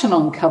question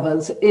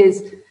uncovers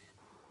is,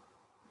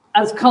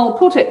 as Carl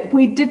put it,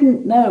 we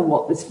didn't know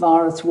what this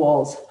virus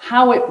was,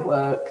 how it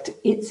worked,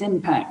 its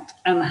impact,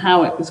 and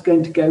how it was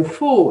going to go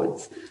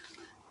forwards.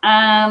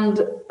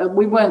 and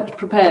we weren't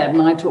prepared.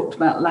 And I talked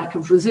about lack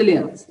of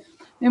resilience.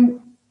 And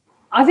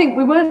I think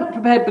we weren't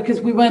prepared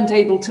because we weren't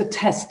able to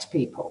test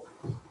people.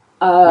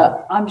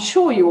 I'm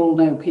sure you all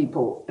know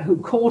people who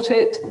caught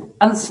it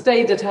and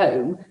stayed at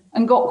home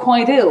and got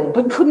quite ill,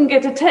 but couldn't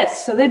get a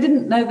test, so they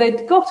didn't know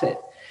they'd got it.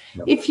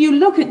 No. If you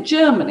look at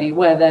Germany,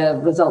 where their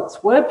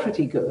results were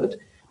pretty good,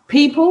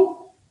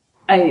 people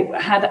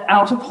had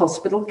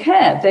out-of-hospital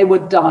care. They were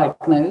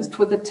diagnosed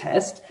with a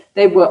test,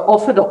 they were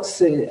offered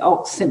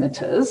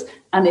oximeters,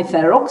 and if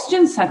their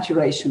oxygen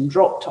saturation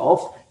dropped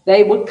off,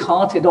 they were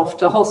carted off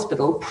to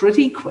hospital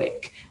pretty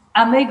quick,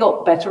 and they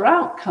got better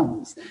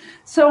outcomes.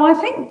 So I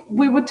think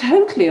we were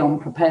totally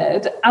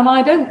unprepared, and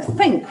I don't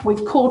think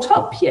we've caught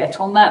up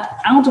yet on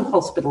that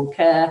out-of-hospital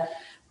care.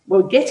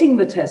 We're getting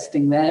the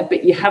testing there,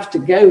 but you have to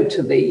go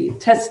to the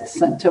test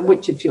centre,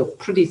 which if you're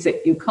pretty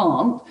sick, you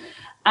can't.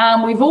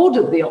 And we've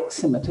ordered the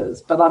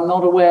oximeters, but I'm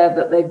not aware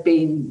that they've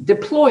been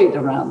deployed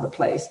around the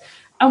place.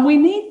 And we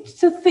need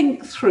to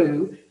think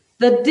through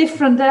the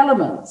different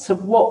elements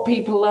of what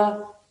people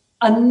are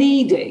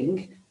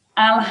needing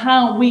and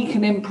how we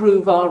can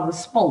improve our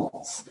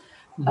response.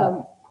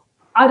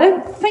 I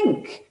don't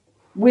think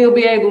we'll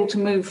be able to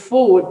move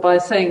forward by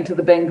saying to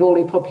the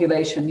Bengali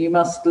population, you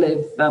must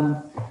live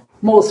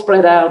more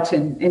spread out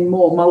in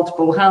more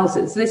multiple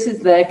houses. This is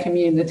their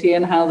community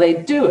and how they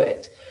do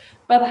it.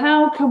 But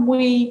how can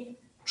we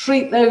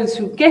treat those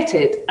who get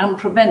it and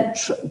prevent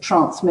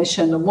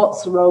transmission, and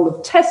what's the role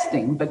of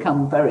testing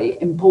become very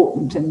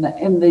important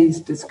in these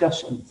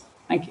discussions?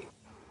 Thank you.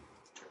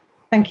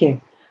 Thank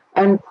you.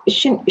 And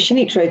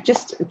Sunetra,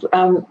 just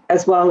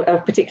as well, a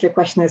particular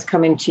question has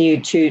come into you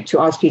to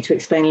ask you to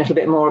explain a little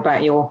bit more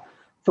about your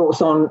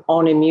thoughts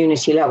on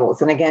immunity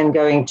levels. And again,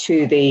 going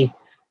to the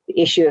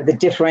issue of the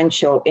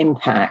differential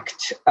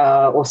impact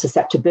or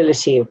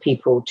susceptibility of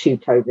people to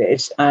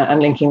COVID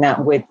and linking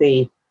that with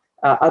the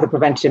other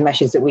preventative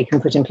measures that we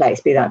can put in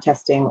place, be that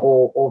testing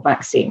or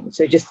vaccine.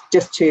 So just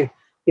to,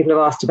 people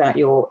have asked about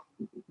your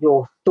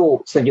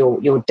thoughts and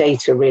your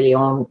data really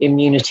on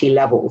immunity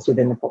levels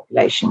within the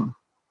population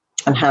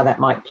and how that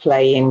might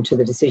play into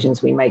the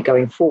decisions we make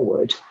going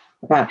forward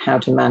about how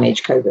to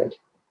manage COVID.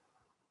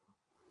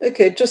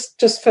 Okay,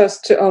 just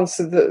first to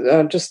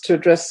answer just to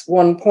address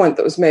one point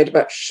that was made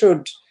about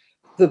should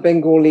the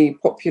Bengali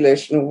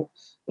population,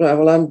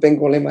 well, I'm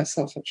Bengali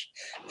myself, actually,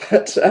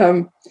 but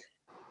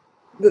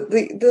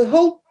the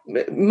whole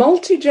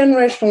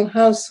multi-generational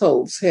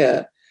households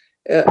here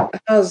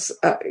has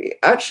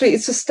actually,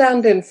 it's a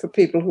stand-in for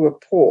people who are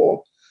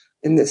poor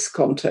in this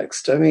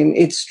context. I mean,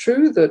 it's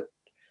true that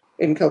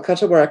in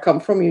Calcutta, where I come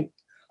from,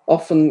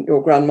 often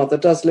your grandmother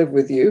does live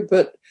with you,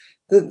 but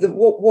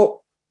what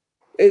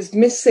is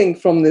missing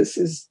from this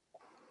is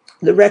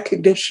the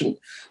recognition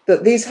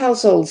that these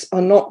households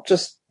are not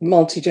just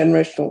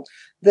multi-generational.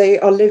 They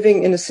are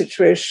living in a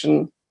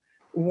situation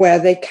where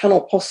they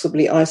cannot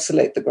possibly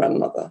isolate the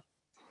grandmother.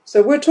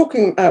 So we're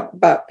talking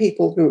about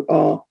people who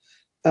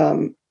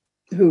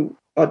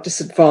are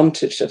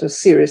disadvantaged at a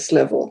serious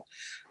level.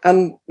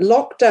 And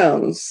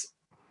lockdowns,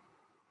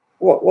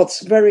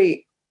 what's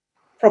very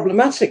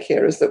problematic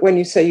here is that when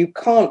you say you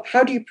can't,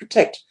 how do you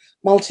protect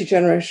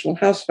multi-generational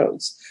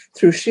households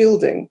through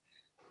shielding?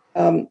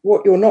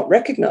 What you're not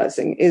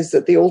recognizing is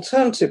that the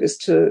alternative is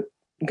to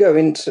go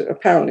into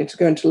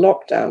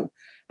lockdown.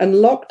 And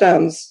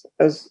lockdowns,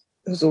 as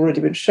has already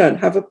been shown,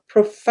 have a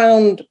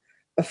profound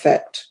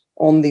effect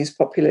on these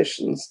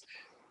populations,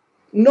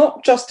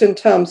 not just in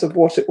terms of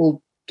what it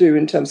will do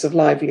in terms of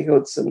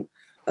livelihoods and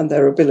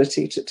their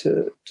ability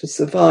to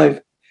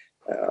survive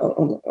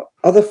on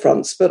other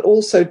fronts, but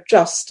also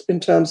just in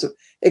terms of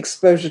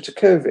exposure to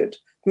COVID.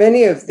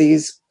 Many of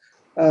these,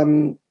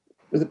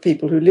 the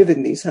people who live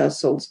in these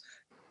households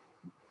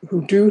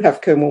who do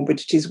have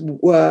comorbidities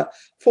were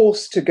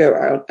forced to go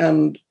out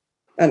and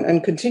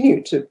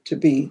continue to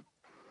be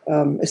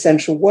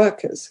essential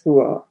workers who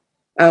are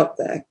out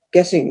there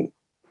getting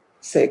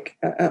sick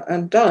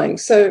and dying.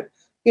 So,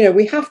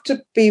 we have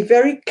to be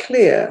very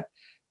clear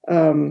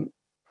in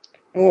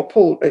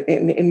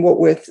what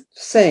we're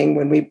saying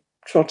when we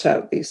trot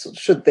out these,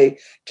 should they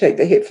take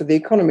the hit for the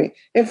economy?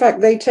 In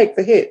fact, they take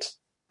the hit.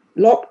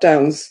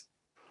 Lockdowns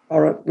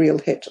are a real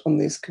hit on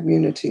these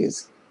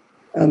communities.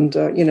 And,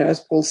 as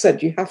Paul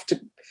said, you have to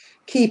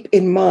keep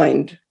in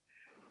mind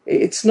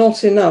it's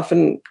not enough.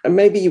 And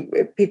maybe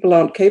people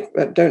don't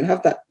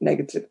have that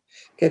negative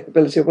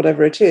capability or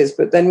whatever it is,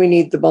 but then we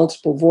need the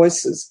multiple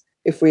voices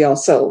if we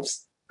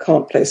ourselves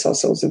can't place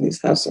ourselves in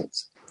these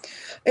households.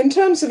 In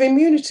terms of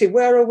immunity,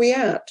 where are we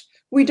at?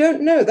 We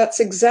don't know. That's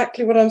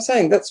exactly what I'm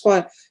saying. That's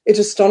why it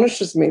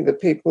astonishes me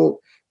that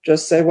people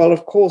just say, well,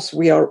 of course,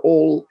 we are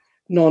all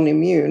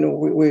non-immune,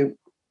 or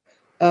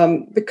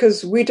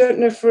because we don't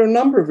know for a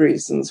number of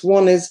reasons.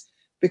 One is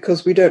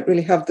because we don't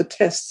really have the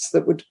tests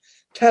that would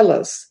tell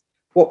us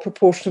what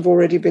proportion have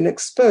already been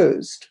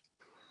exposed.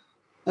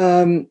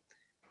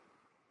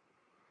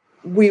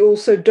 We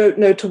also don't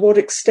know to what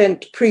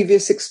extent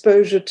previous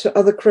exposure to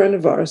other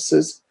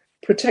coronaviruses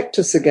protect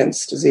us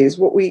against disease.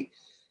 What we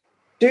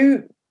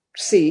do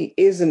see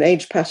is an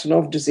age pattern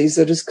of disease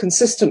that is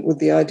consistent with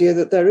the idea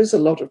that there is a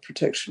lot of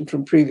protection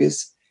from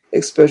previous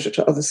exposure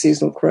to other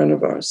seasonal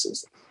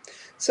coronaviruses.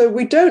 So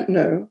we don't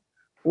know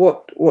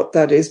what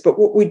that is, but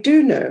what we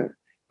do know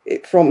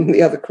from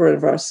the other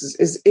coronaviruses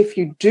is if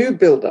you do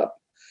build up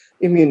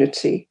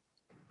immunity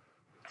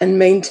and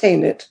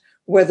maintain it,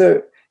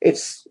 whether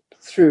it's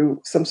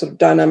through some sort of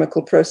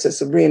dynamical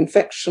process of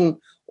reinfection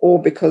or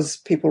because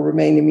people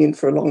remain immune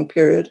for a long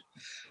period,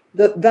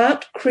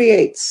 that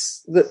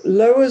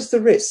lowers the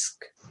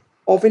risk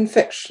of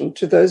infection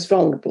to those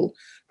vulnerable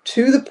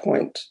to the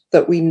point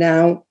that we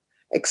now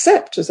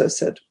accept, as I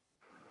said,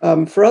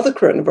 for other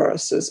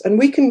coronaviruses. And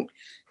we can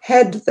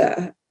head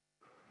there.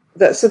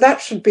 So that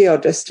should be our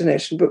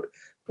destination. But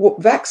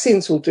what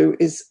vaccines will do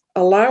is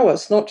allow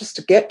us not just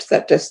to get to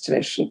that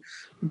destination,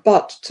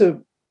 but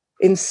to,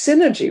 in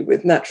synergy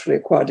with naturally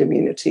acquired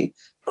immunity,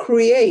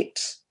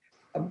 create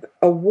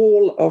a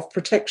wall of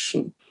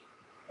protection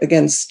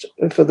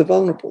for the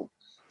vulnerable.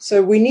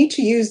 So we need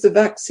to use the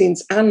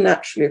vaccines and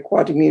naturally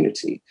acquired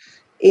immunity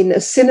in a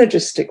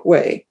synergistic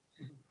way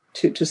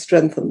to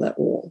strengthen that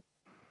wall.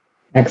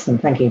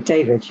 Excellent. Thank you.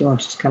 David, you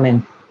wanted to come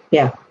in.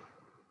 Yeah.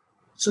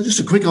 So just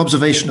a quick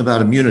observation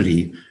about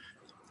immunity.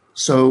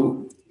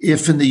 So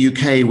if in the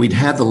UK we'd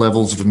had the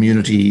levels of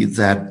immunity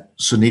that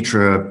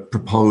Sunitra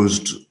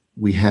proposed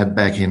we had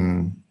back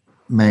in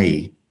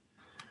May,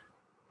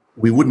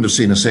 we wouldn't have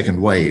seen a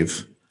second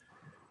wave,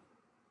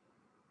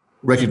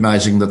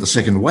 recognizing that the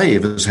second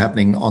wave is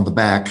happening on the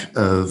back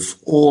of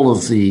all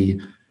of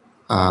the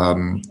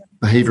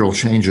behavioral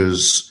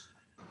changes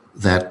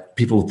that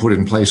people have put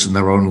in place in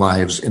their own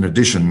lives in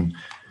addition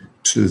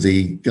to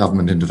the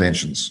government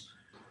interventions.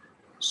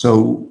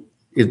 So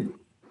it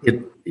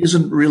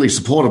isn't really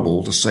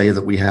supportable to say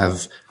that we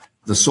have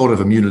the sort of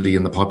immunity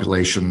in the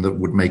population that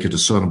would make a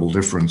discernible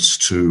difference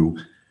to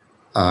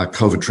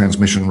COVID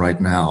transmission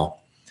right now.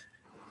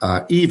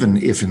 Even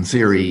if, in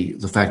theory,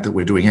 the fact that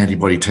we're doing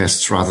antibody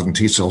tests rather than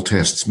T-cell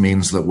tests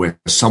means that we're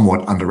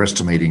somewhat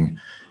underestimating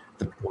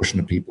the proportion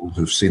of people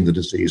who've seen the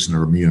disease and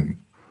are immune.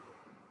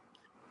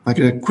 I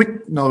get a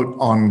quick note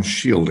on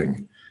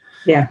shielding.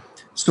 Yeah.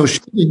 So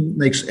shielding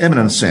makes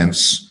eminent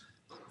sense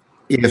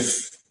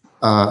if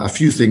a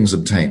few things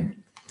obtain.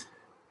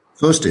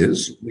 First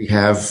is we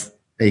have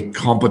a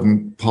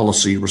competent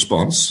policy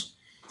response,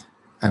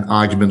 and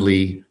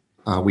arguably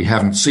we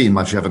haven't seen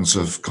much evidence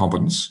of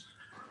competence.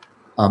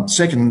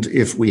 Second,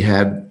 if we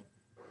had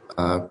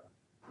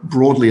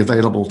broadly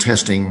available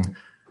testing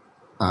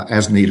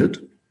as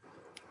needed,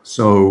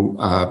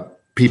 so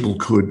people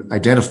could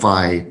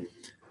identify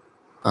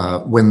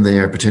when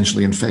they're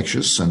potentially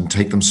infectious and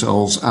take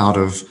themselves out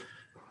of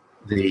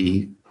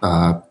the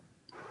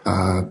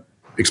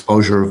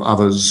exposure of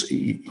others,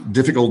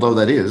 difficult though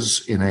that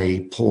is in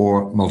a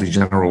poor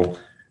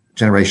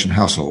multi-generation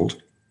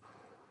household.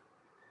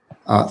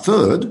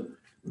 Third,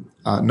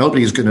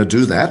 nobody's going to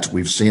do that.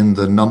 We've seen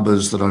the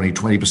numbers that only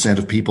 20%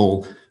 of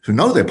people who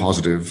know they're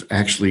positive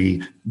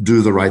actually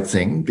do the right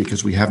thing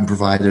because we haven't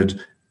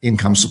provided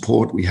income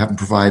support. We haven't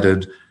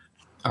provided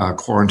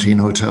quarantine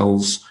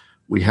hotels.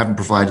 We haven't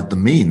provided the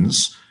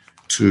means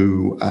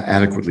to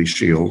adequately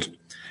shield.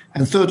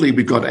 And thirdly,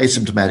 we've got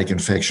asymptomatic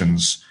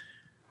infections,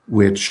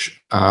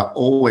 which are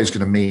always going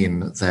to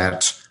mean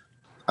that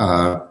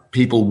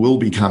people will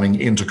be coming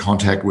into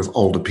contact with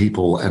older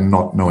people and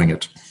not knowing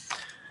it.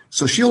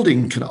 So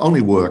shielding can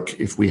only work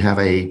if we have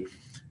a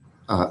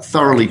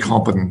thoroughly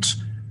competent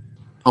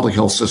public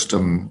health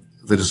system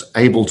that is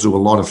able to do a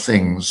lot of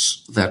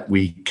things that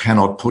we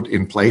cannot put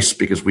in place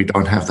because we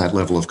don't have that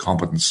level of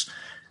competence.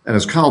 And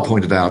as Carl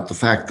pointed out, the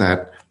fact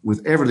that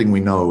with everything we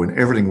know and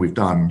everything we've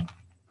done,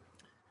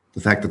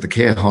 the fact that the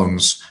care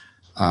homes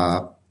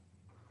are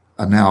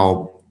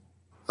now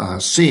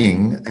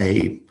seeing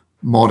a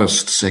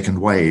modest second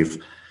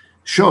wave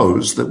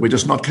shows that we're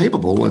just not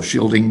capable of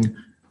shielding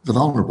the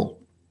vulnerable.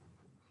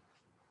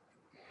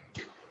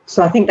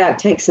 So I think that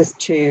takes us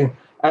to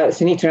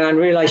Sunitra, and I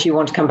realise you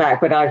want to come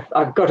back, but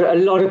I've got a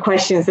lot of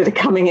questions that are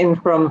coming in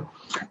from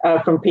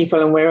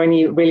people, and we're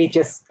only really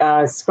just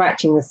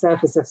scratching the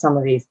surface of some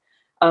of these.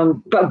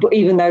 But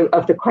even though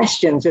of the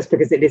questions, just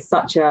because it is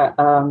such a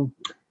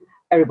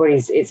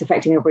it's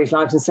affecting everybody's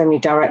lives in so many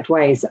direct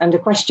ways. And a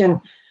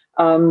question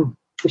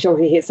which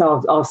obviously hits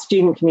our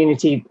student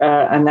community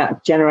and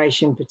that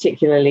generation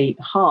particularly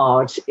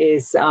hard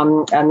is,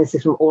 and this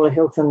is from Orla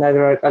Hilton, though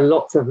there are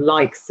lots of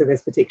likes to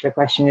this particular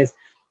question, is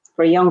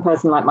for a young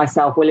person like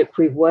myself, will it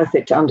prove worth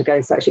it to undergo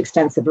such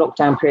extensive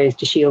lockdown periods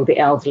to shield the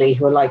elderly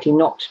who are likely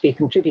not to be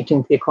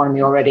contributing to the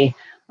economy already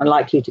and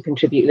likely to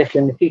contribute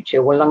little in the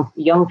future? Will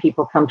young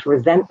people come to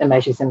resent the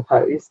measures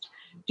imposed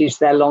due to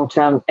their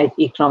long-term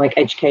economic,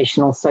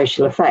 educational,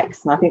 social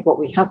effects? And I think what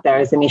we have there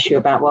is an issue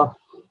about,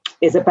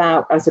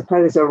 I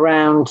suppose,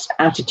 around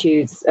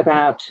attitudes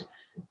about,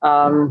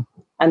 and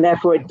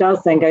therefore it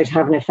does then go to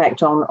have an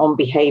effect on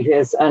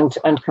behaviours and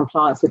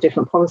compliance with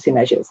different policy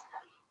measures.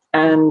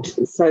 And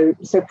so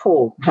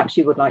Paul, perhaps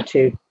you would like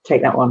to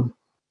take that one.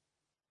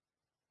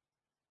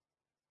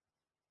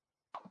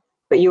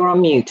 But you're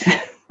on mute.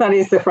 That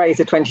is the phrase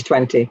of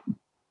 2020. It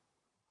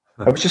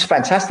was just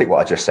fantastic what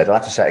I just said. I'll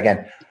have to say it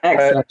again.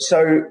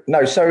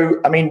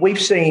 Excellent. I mean,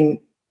 we've seen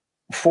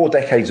 4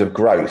 decades of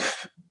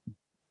growth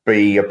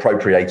be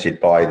appropriated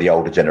by the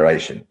older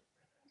generation.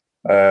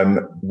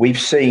 We've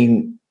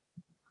seen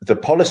the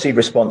policy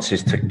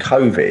responses to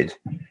COVID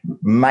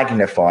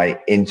magnify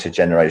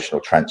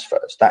intergenerational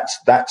transfers. That's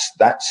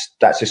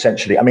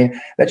essentially, I mean,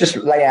 let's just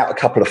lay out a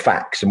couple of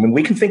facts. I mean,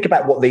 we can think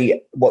about what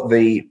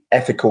the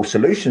ethical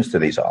solutions to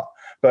these are,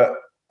 but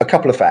a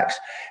couple of facts.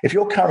 If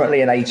you're currently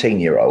an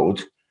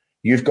 18-year-old,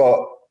 you've got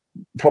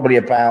probably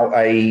about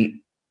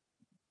 1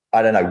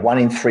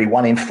 in 3,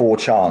 1 in 4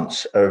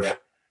 chance of,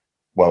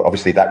 well,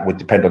 obviously that would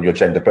depend on your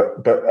gender,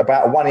 but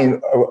about a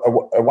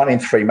 1 in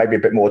 3, maybe a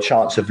bit more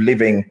chance of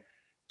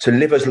to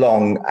live as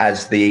long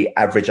as the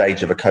average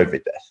age of a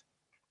COVID death.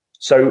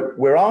 So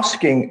we're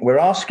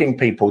asking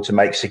people to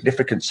make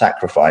significant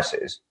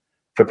sacrifices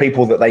for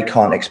people that they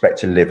can't expect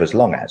to live as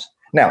long as.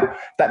 Now,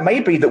 that may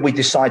be that we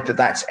decide that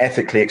that's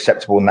ethically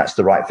acceptable and that's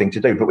the right thing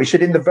to do, but we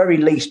should in the very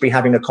least be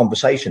having a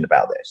conversation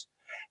about this.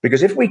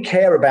 Because if we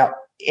care about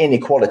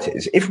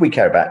inequalities,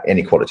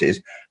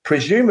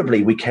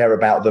 presumably we care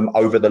about them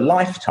over the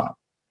lifetime,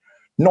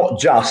 not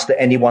just at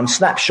any one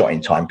snapshot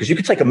in time. Because you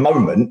could take a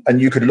moment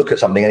and you could look at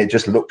something and it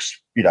just looks,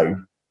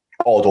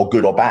 odd or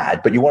good or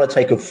bad, but you want to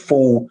take a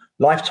full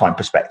lifetime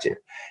perspective.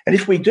 And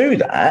if we do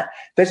that,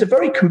 there's a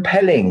very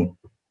compelling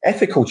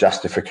ethical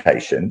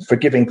justification for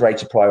giving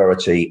greater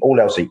priority, all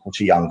else equal,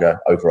 to younger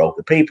over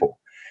older people.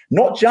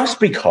 Not just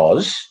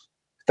because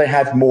they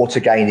have more to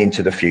gain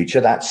into the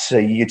future, that's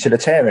a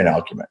utilitarian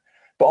argument,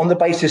 but on the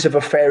basis of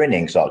a fair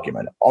innings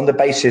argument, on the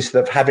basis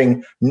of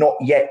having not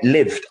yet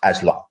lived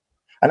as long.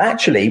 And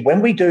actually, when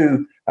we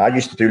do, I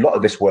used to do a lot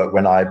of this work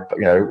when I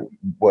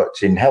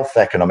worked in health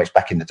economics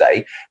back in the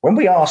day, when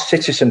we ask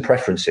citizen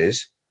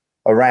preferences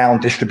around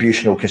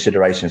distributional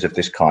considerations of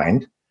this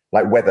kind,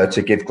 like whether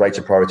to give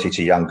greater priority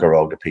to younger or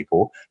older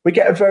people, we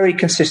get a very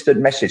consistent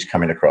message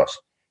coming across,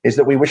 is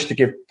that we wish to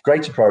give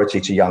greater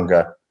priority to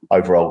younger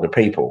over older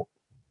people,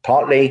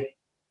 partly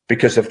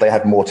because if they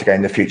have more to gain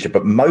in the future,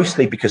 but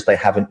mostly because they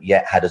haven't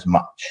yet had as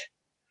much.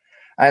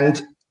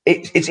 And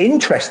it's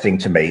interesting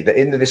to me that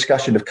in the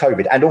discussion of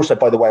COVID, and also,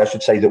 by the way, I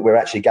should say that we're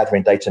actually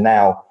gathering data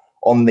now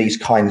on these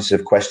kinds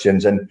of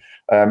questions. And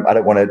I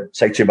don't want to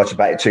say too much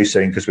about it too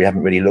soon because we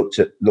haven't really looked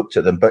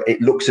at them, but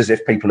it looks as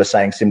if people are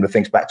saying similar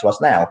things back to us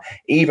now,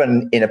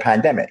 even in a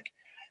pandemic,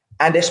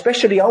 and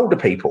especially older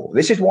people.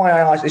 This is why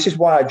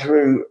I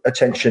drew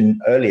attention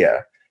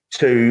earlier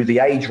to the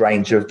age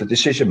range of the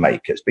decision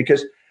makers,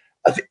 because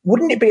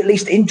wouldn't it be at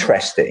least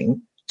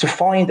interesting to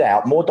find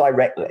out more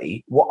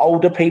directly what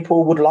older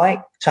people would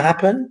like to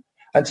happen,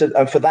 and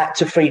for that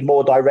to feed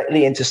more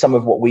directly into some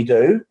of what we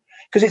do?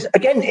 Because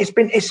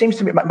it seems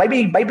to me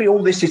maybe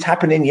all this is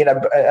happening,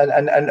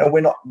 and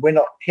we're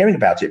not hearing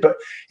about it. But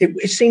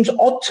it seems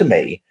odd to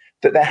me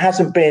that there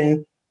hasn't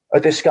been a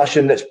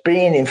discussion that's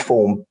being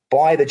informed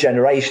by the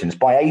generations,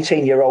 by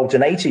 18-year-olds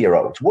and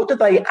 80-year-olds. What do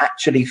they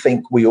actually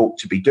think we ought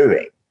to be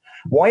doing?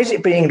 Why is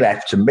it being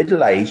left to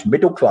middle-aged,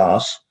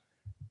 middle-class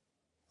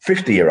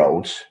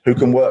 50-year-olds who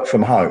can work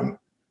from home,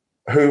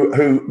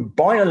 who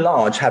by and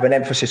large have an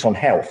emphasis on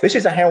health? This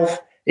is a health,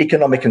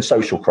 economic and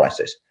social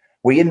crisis.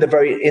 We in the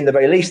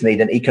very least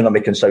need an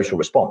economic and social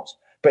response.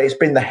 But it's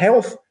been the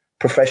health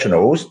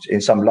professionals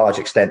in some large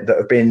extent that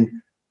have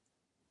been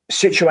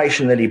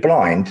situationally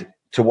blind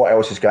to what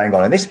else is going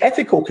on. And this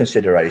ethical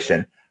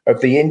consideration of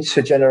the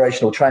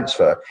intergenerational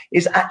transfer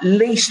is at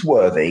least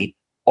worthy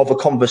of a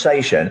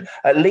conversation,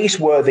 at least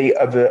worthy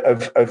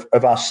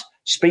of us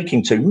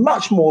speaking to,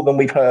 much more than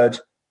we've heard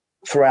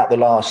throughout the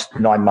last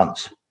 9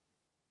 months.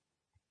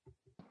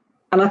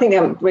 And I think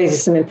that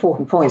raises some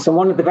important points. And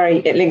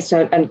it links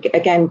to, and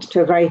again,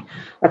 to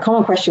a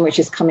common question which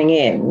is coming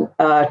in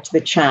to the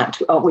chat,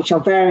 which are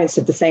variants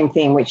of the same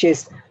theme, which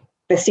is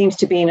there seems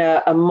to be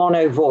a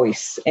mono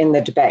voice in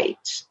the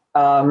debate,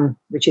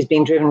 which is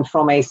being driven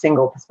from a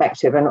single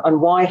perspective.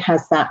 And why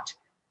has that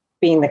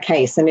been the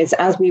case? And it's,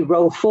 as we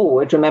roll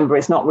forward, remember,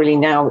 it's not really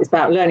now, it's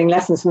about learning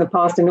lessons from the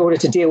past in order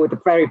to deal with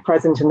the very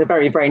present and the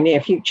very, very near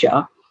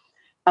future.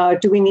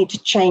 Do we need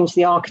to change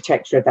the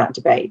architecture of that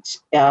debate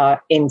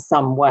in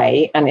some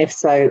way? And if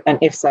so,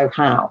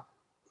 how?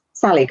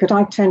 Sally, could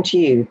I turn to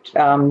you,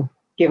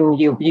 given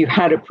you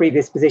had a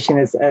previous position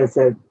as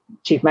a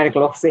chief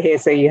medical officer here,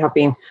 so you have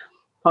been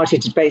party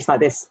to debates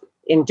like this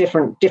in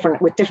different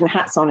with different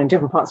hats on in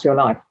different parts of your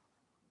life.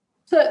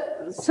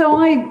 So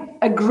I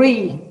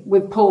agree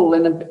with Paul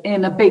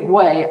in a big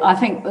way. I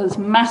think there's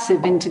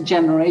massive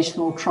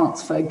intergenerational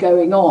transfer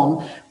going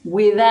on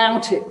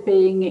without it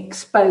being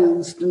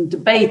exposed and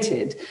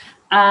debated.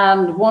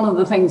 And one of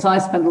the things I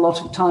spend a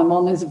lot of time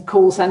on is, of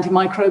course,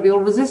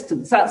 antimicrobial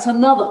resistance. That's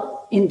another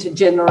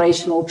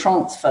intergenerational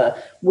transfer.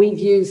 We've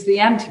used the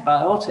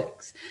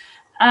antibiotics.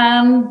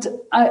 And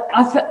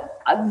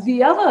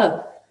the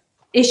other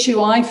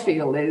issue I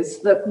feel is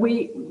that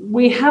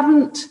we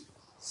haven't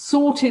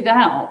sorted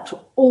out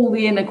all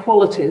the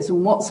inequalities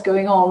and what's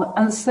going on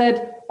and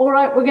said, all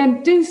right, we're going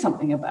to do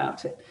something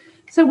about it.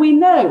 So we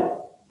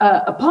know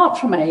apart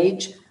from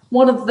age,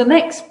 one of the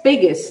next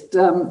biggest,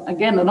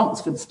 again, an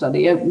Oxford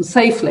study, Open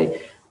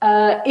Safely,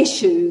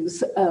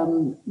 issues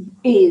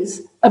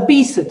is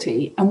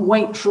obesity and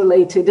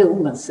weight-related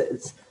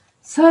illnesses.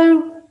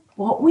 So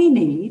what we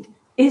need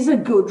is a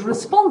good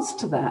response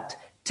to that,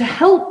 to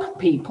help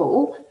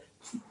people,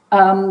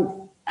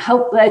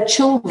 help their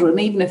children,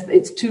 even if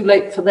it's too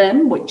late for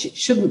them, which it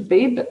shouldn't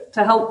be, but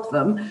to help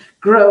them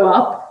grow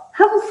up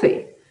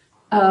healthy,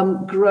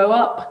 grow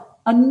up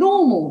a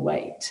normal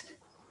weight.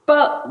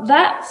 But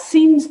that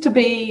seems to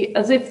be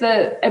as if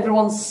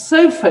everyone's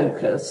so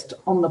focused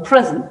on the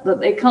present that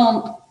they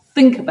can't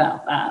think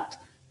about that.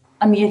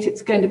 And yet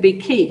it's going to be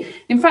key.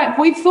 In fact,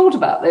 we've thought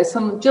about this,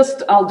 and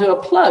I'll do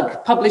a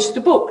plug, published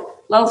a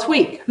book last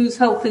week, Whose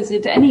Health Is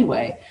It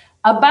Anyway?,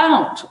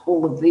 about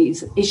all of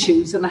these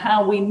issues and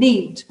how we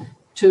need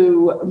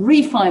to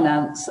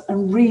refinance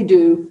and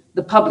redo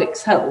the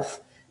public's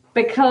health,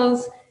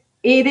 because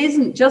it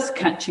isn't just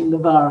catching the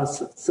virus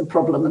that's the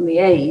problem and the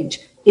age,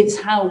 it's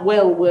how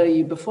well were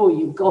you before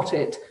you got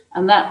it,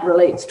 and that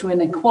relates to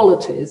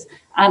inequalities,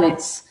 and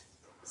its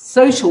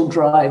social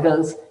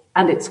drivers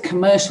and its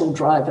commercial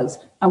drivers,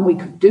 and we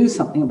could do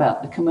something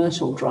about the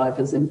commercial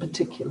drivers in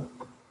particular.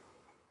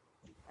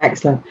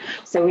 Excellent.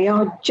 So we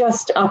are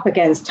just up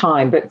against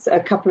time, but a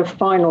couple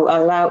of I'll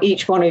allow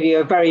each one of you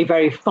a very,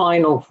 very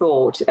final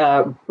thought,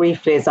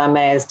 briefly as I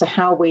may, as to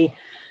how we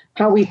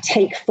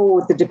take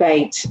forward the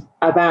debate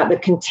about the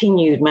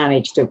continued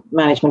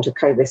management of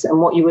COVID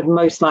and what you would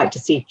most like to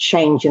see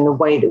change in the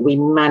way that we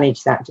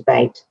manage that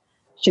debate.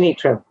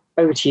 Sunetra,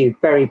 over to you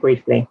very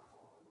briefly.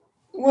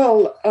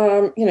 Well,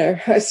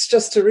 it's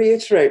just to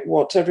reiterate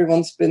what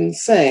everyone's been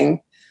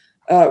saying,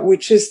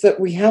 which is that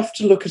we have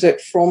to look at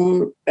it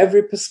from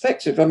every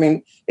perspective. I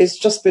mean, it's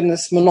just been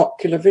this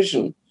monocular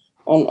vision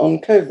on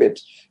COVID.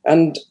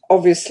 And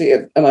obviously,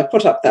 and I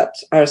put up that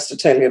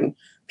Aristotelian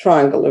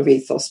triangle of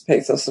ethos,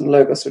 pathos, and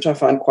logos, which I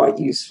find quite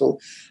useful.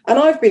 And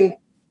I've been,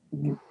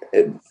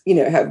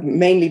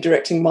 mainly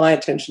directing my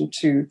attention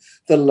to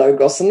the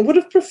logos and would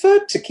have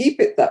preferred to keep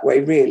it that way,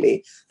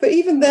 really. But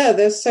even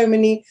there's so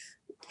many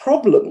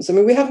problems. I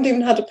mean, we haven't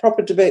even had a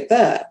proper debate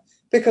there.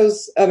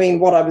 Because,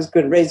 what I was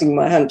raising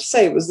my hand to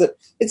say was that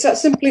it's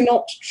simply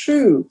not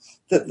true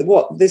that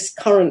what this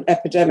current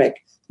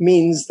epidemic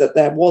means that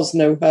there was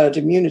no herd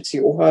immunity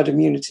or herd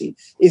immunity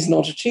is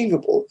not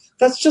achievable.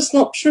 That's just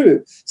not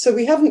true. So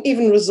we haven't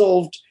even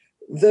resolved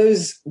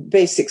those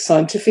basic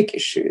scientific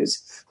issues.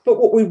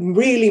 But what we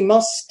really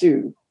must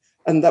do,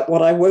 and that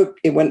what I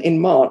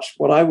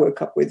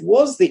woke up with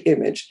was the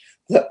image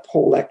that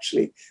Paul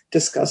actually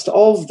discussed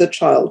of the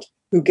child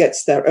who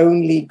gets their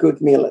only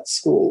good meal at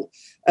school.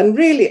 And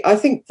really, I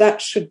think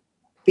that should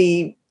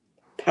be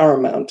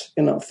paramount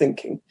in our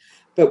thinking.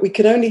 But we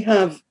can only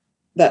have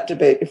that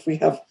debate if we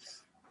have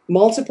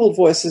multiple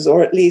voices,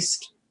 or at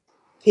least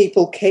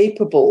people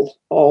capable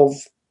of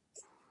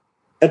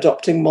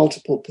adopting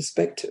multiple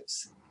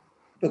perspectives.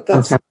 But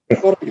that's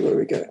probably where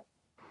we go.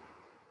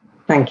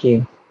 Thank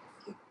you.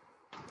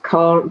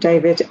 Carl,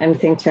 David,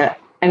 anything to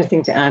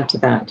add to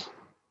that?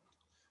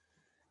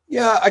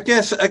 Yeah, I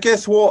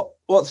guess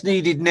what's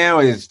needed now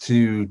is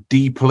to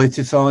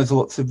depoliticize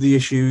lots of the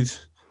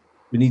issues.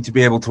 We need to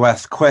be able to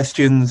ask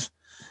questions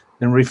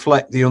and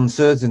reflect the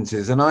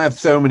uncertainties. And I have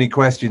so many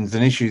questions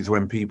and issues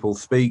when people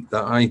speak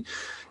that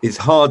it's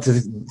hard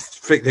to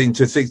fit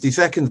into 60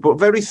 seconds, but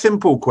very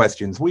simple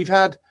questions. We've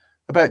had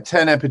about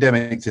 10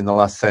 epidemics in the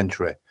last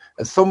century.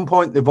 At some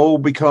point, they've all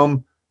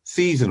become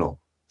seasonal.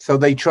 So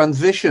they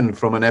transition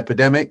from an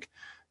epidemic,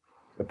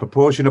 a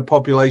proportion of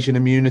population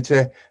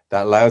immunity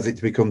that allows it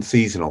to become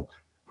seasonal.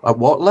 At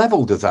what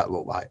level does that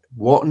look like?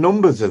 What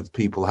numbers of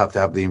people have to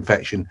have the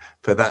infection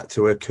for that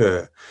to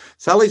occur?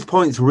 Sally's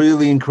point's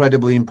really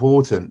incredibly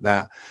important,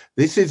 that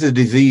this is a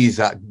disease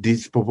that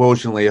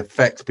disproportionately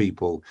affects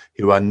people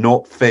who are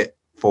not fit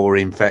for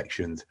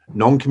infections,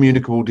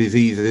 non-communicable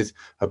diseases,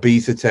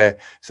 obesity.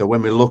 So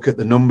when we look at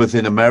the numbers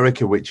in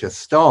America, which are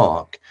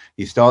stark,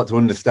 you start to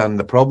understand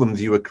the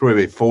problems you accrue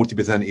if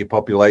 40% of your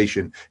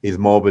population is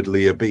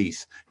morbidly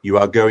obese. You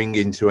are going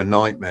into a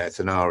nightmare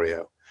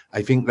scenario.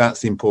 I think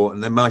that's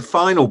important. And my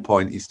final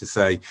point is to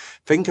say,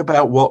 think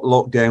about what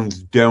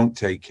lockdowns don't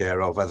take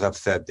care of. As I've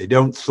said, they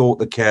don't sort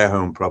the care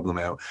home problem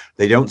out.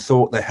 They don't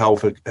sort the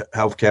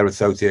healthcare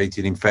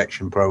associated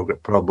infection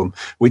problem,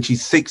 which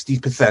is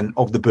 60%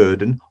 of the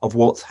burden of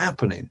what's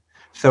happening.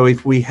 So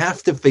if we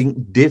have to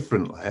think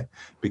differently,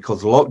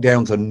 because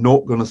lockdowns are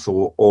not going to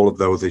sort all of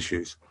those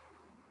issues.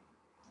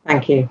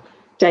 Thank you.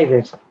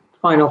 David,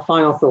 final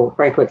thought,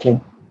 very quickly.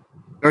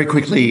 Very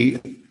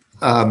quickly.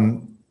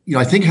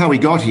 I think how we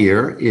got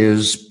here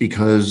is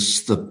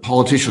because the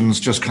politicians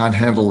just can't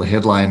handle the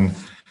headline.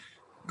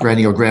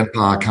 Granny or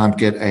grandpa can't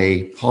get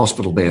a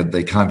hospital bed.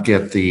 They can't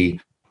get the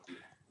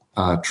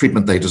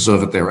treatment they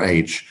deserve at their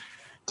age.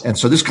 And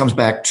so this comes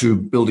back to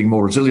building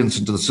more resilience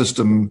into the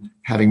system,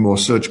 having more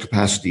surge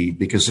capacity,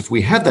 because if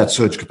we had that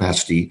surge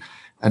capacity,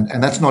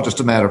 and that's not just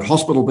a matter of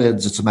hospital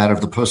beds, it's a matter of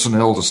the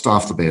personnel to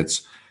staff the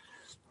beds.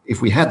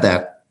 If we had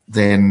that,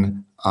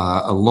 then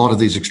a lot of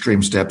these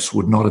extreme steps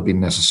would not have been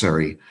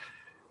necessary.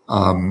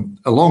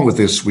 Along with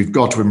this, we've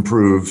got to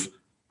improve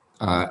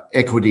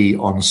equity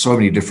on so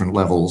many different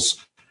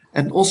levels,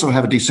 and also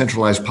have a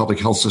decentralized public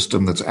health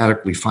system that's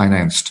adequately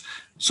financed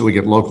so we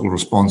get local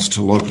response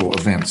to local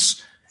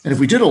events. And if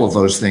we did all of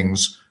those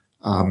things,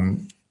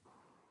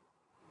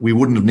 we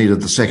wouldn't have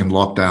needed the second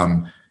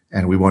lockdown,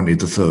 and we won't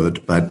need the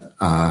third, but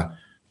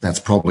that's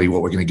probably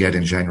what we're going to get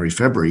in January,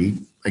 February,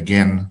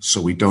 again,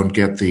 so we don't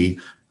get the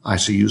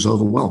ICUs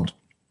overwhelmed.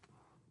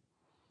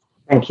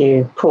 Thank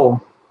you. Paul.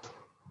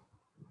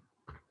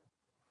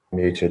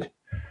 Muted.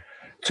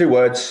 2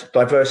 words: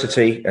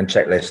 diversity and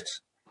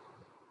checklists.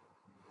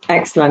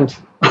 Excellent.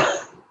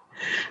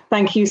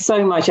 Thank you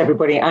so much,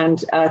 everybody.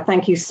 And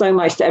thank you so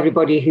much to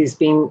everybody who's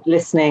been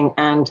listening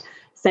and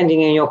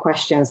sending in your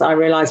questions. I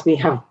realise we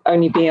have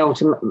only been able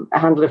to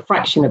handle a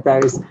fraction of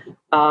those.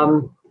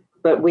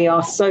 But we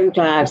are so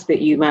glad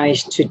that you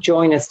managed to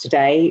join us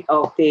today.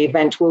 The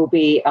event will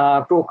be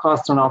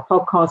broadcast on our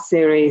podcast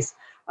series,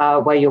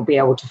 where you'll be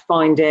able to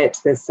find it.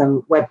 There's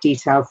some web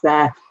details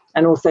there.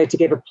 And also to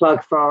give a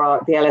plug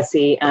for the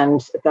LSE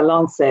and the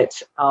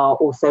Lancet are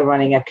also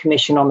running a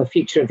commission on the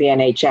future of the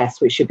NHS,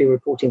 which should be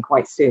reporting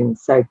quite soon.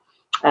 So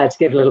to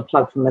give a little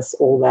plug from us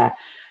all there.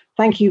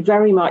 Thank you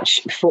very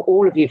much for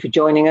all of you for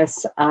joining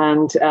us,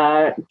 and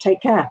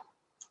take care.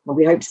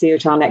 We hope to see you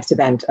at our next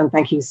event. And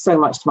thank you so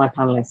much to my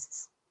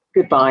panelists.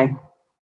 Goodbye.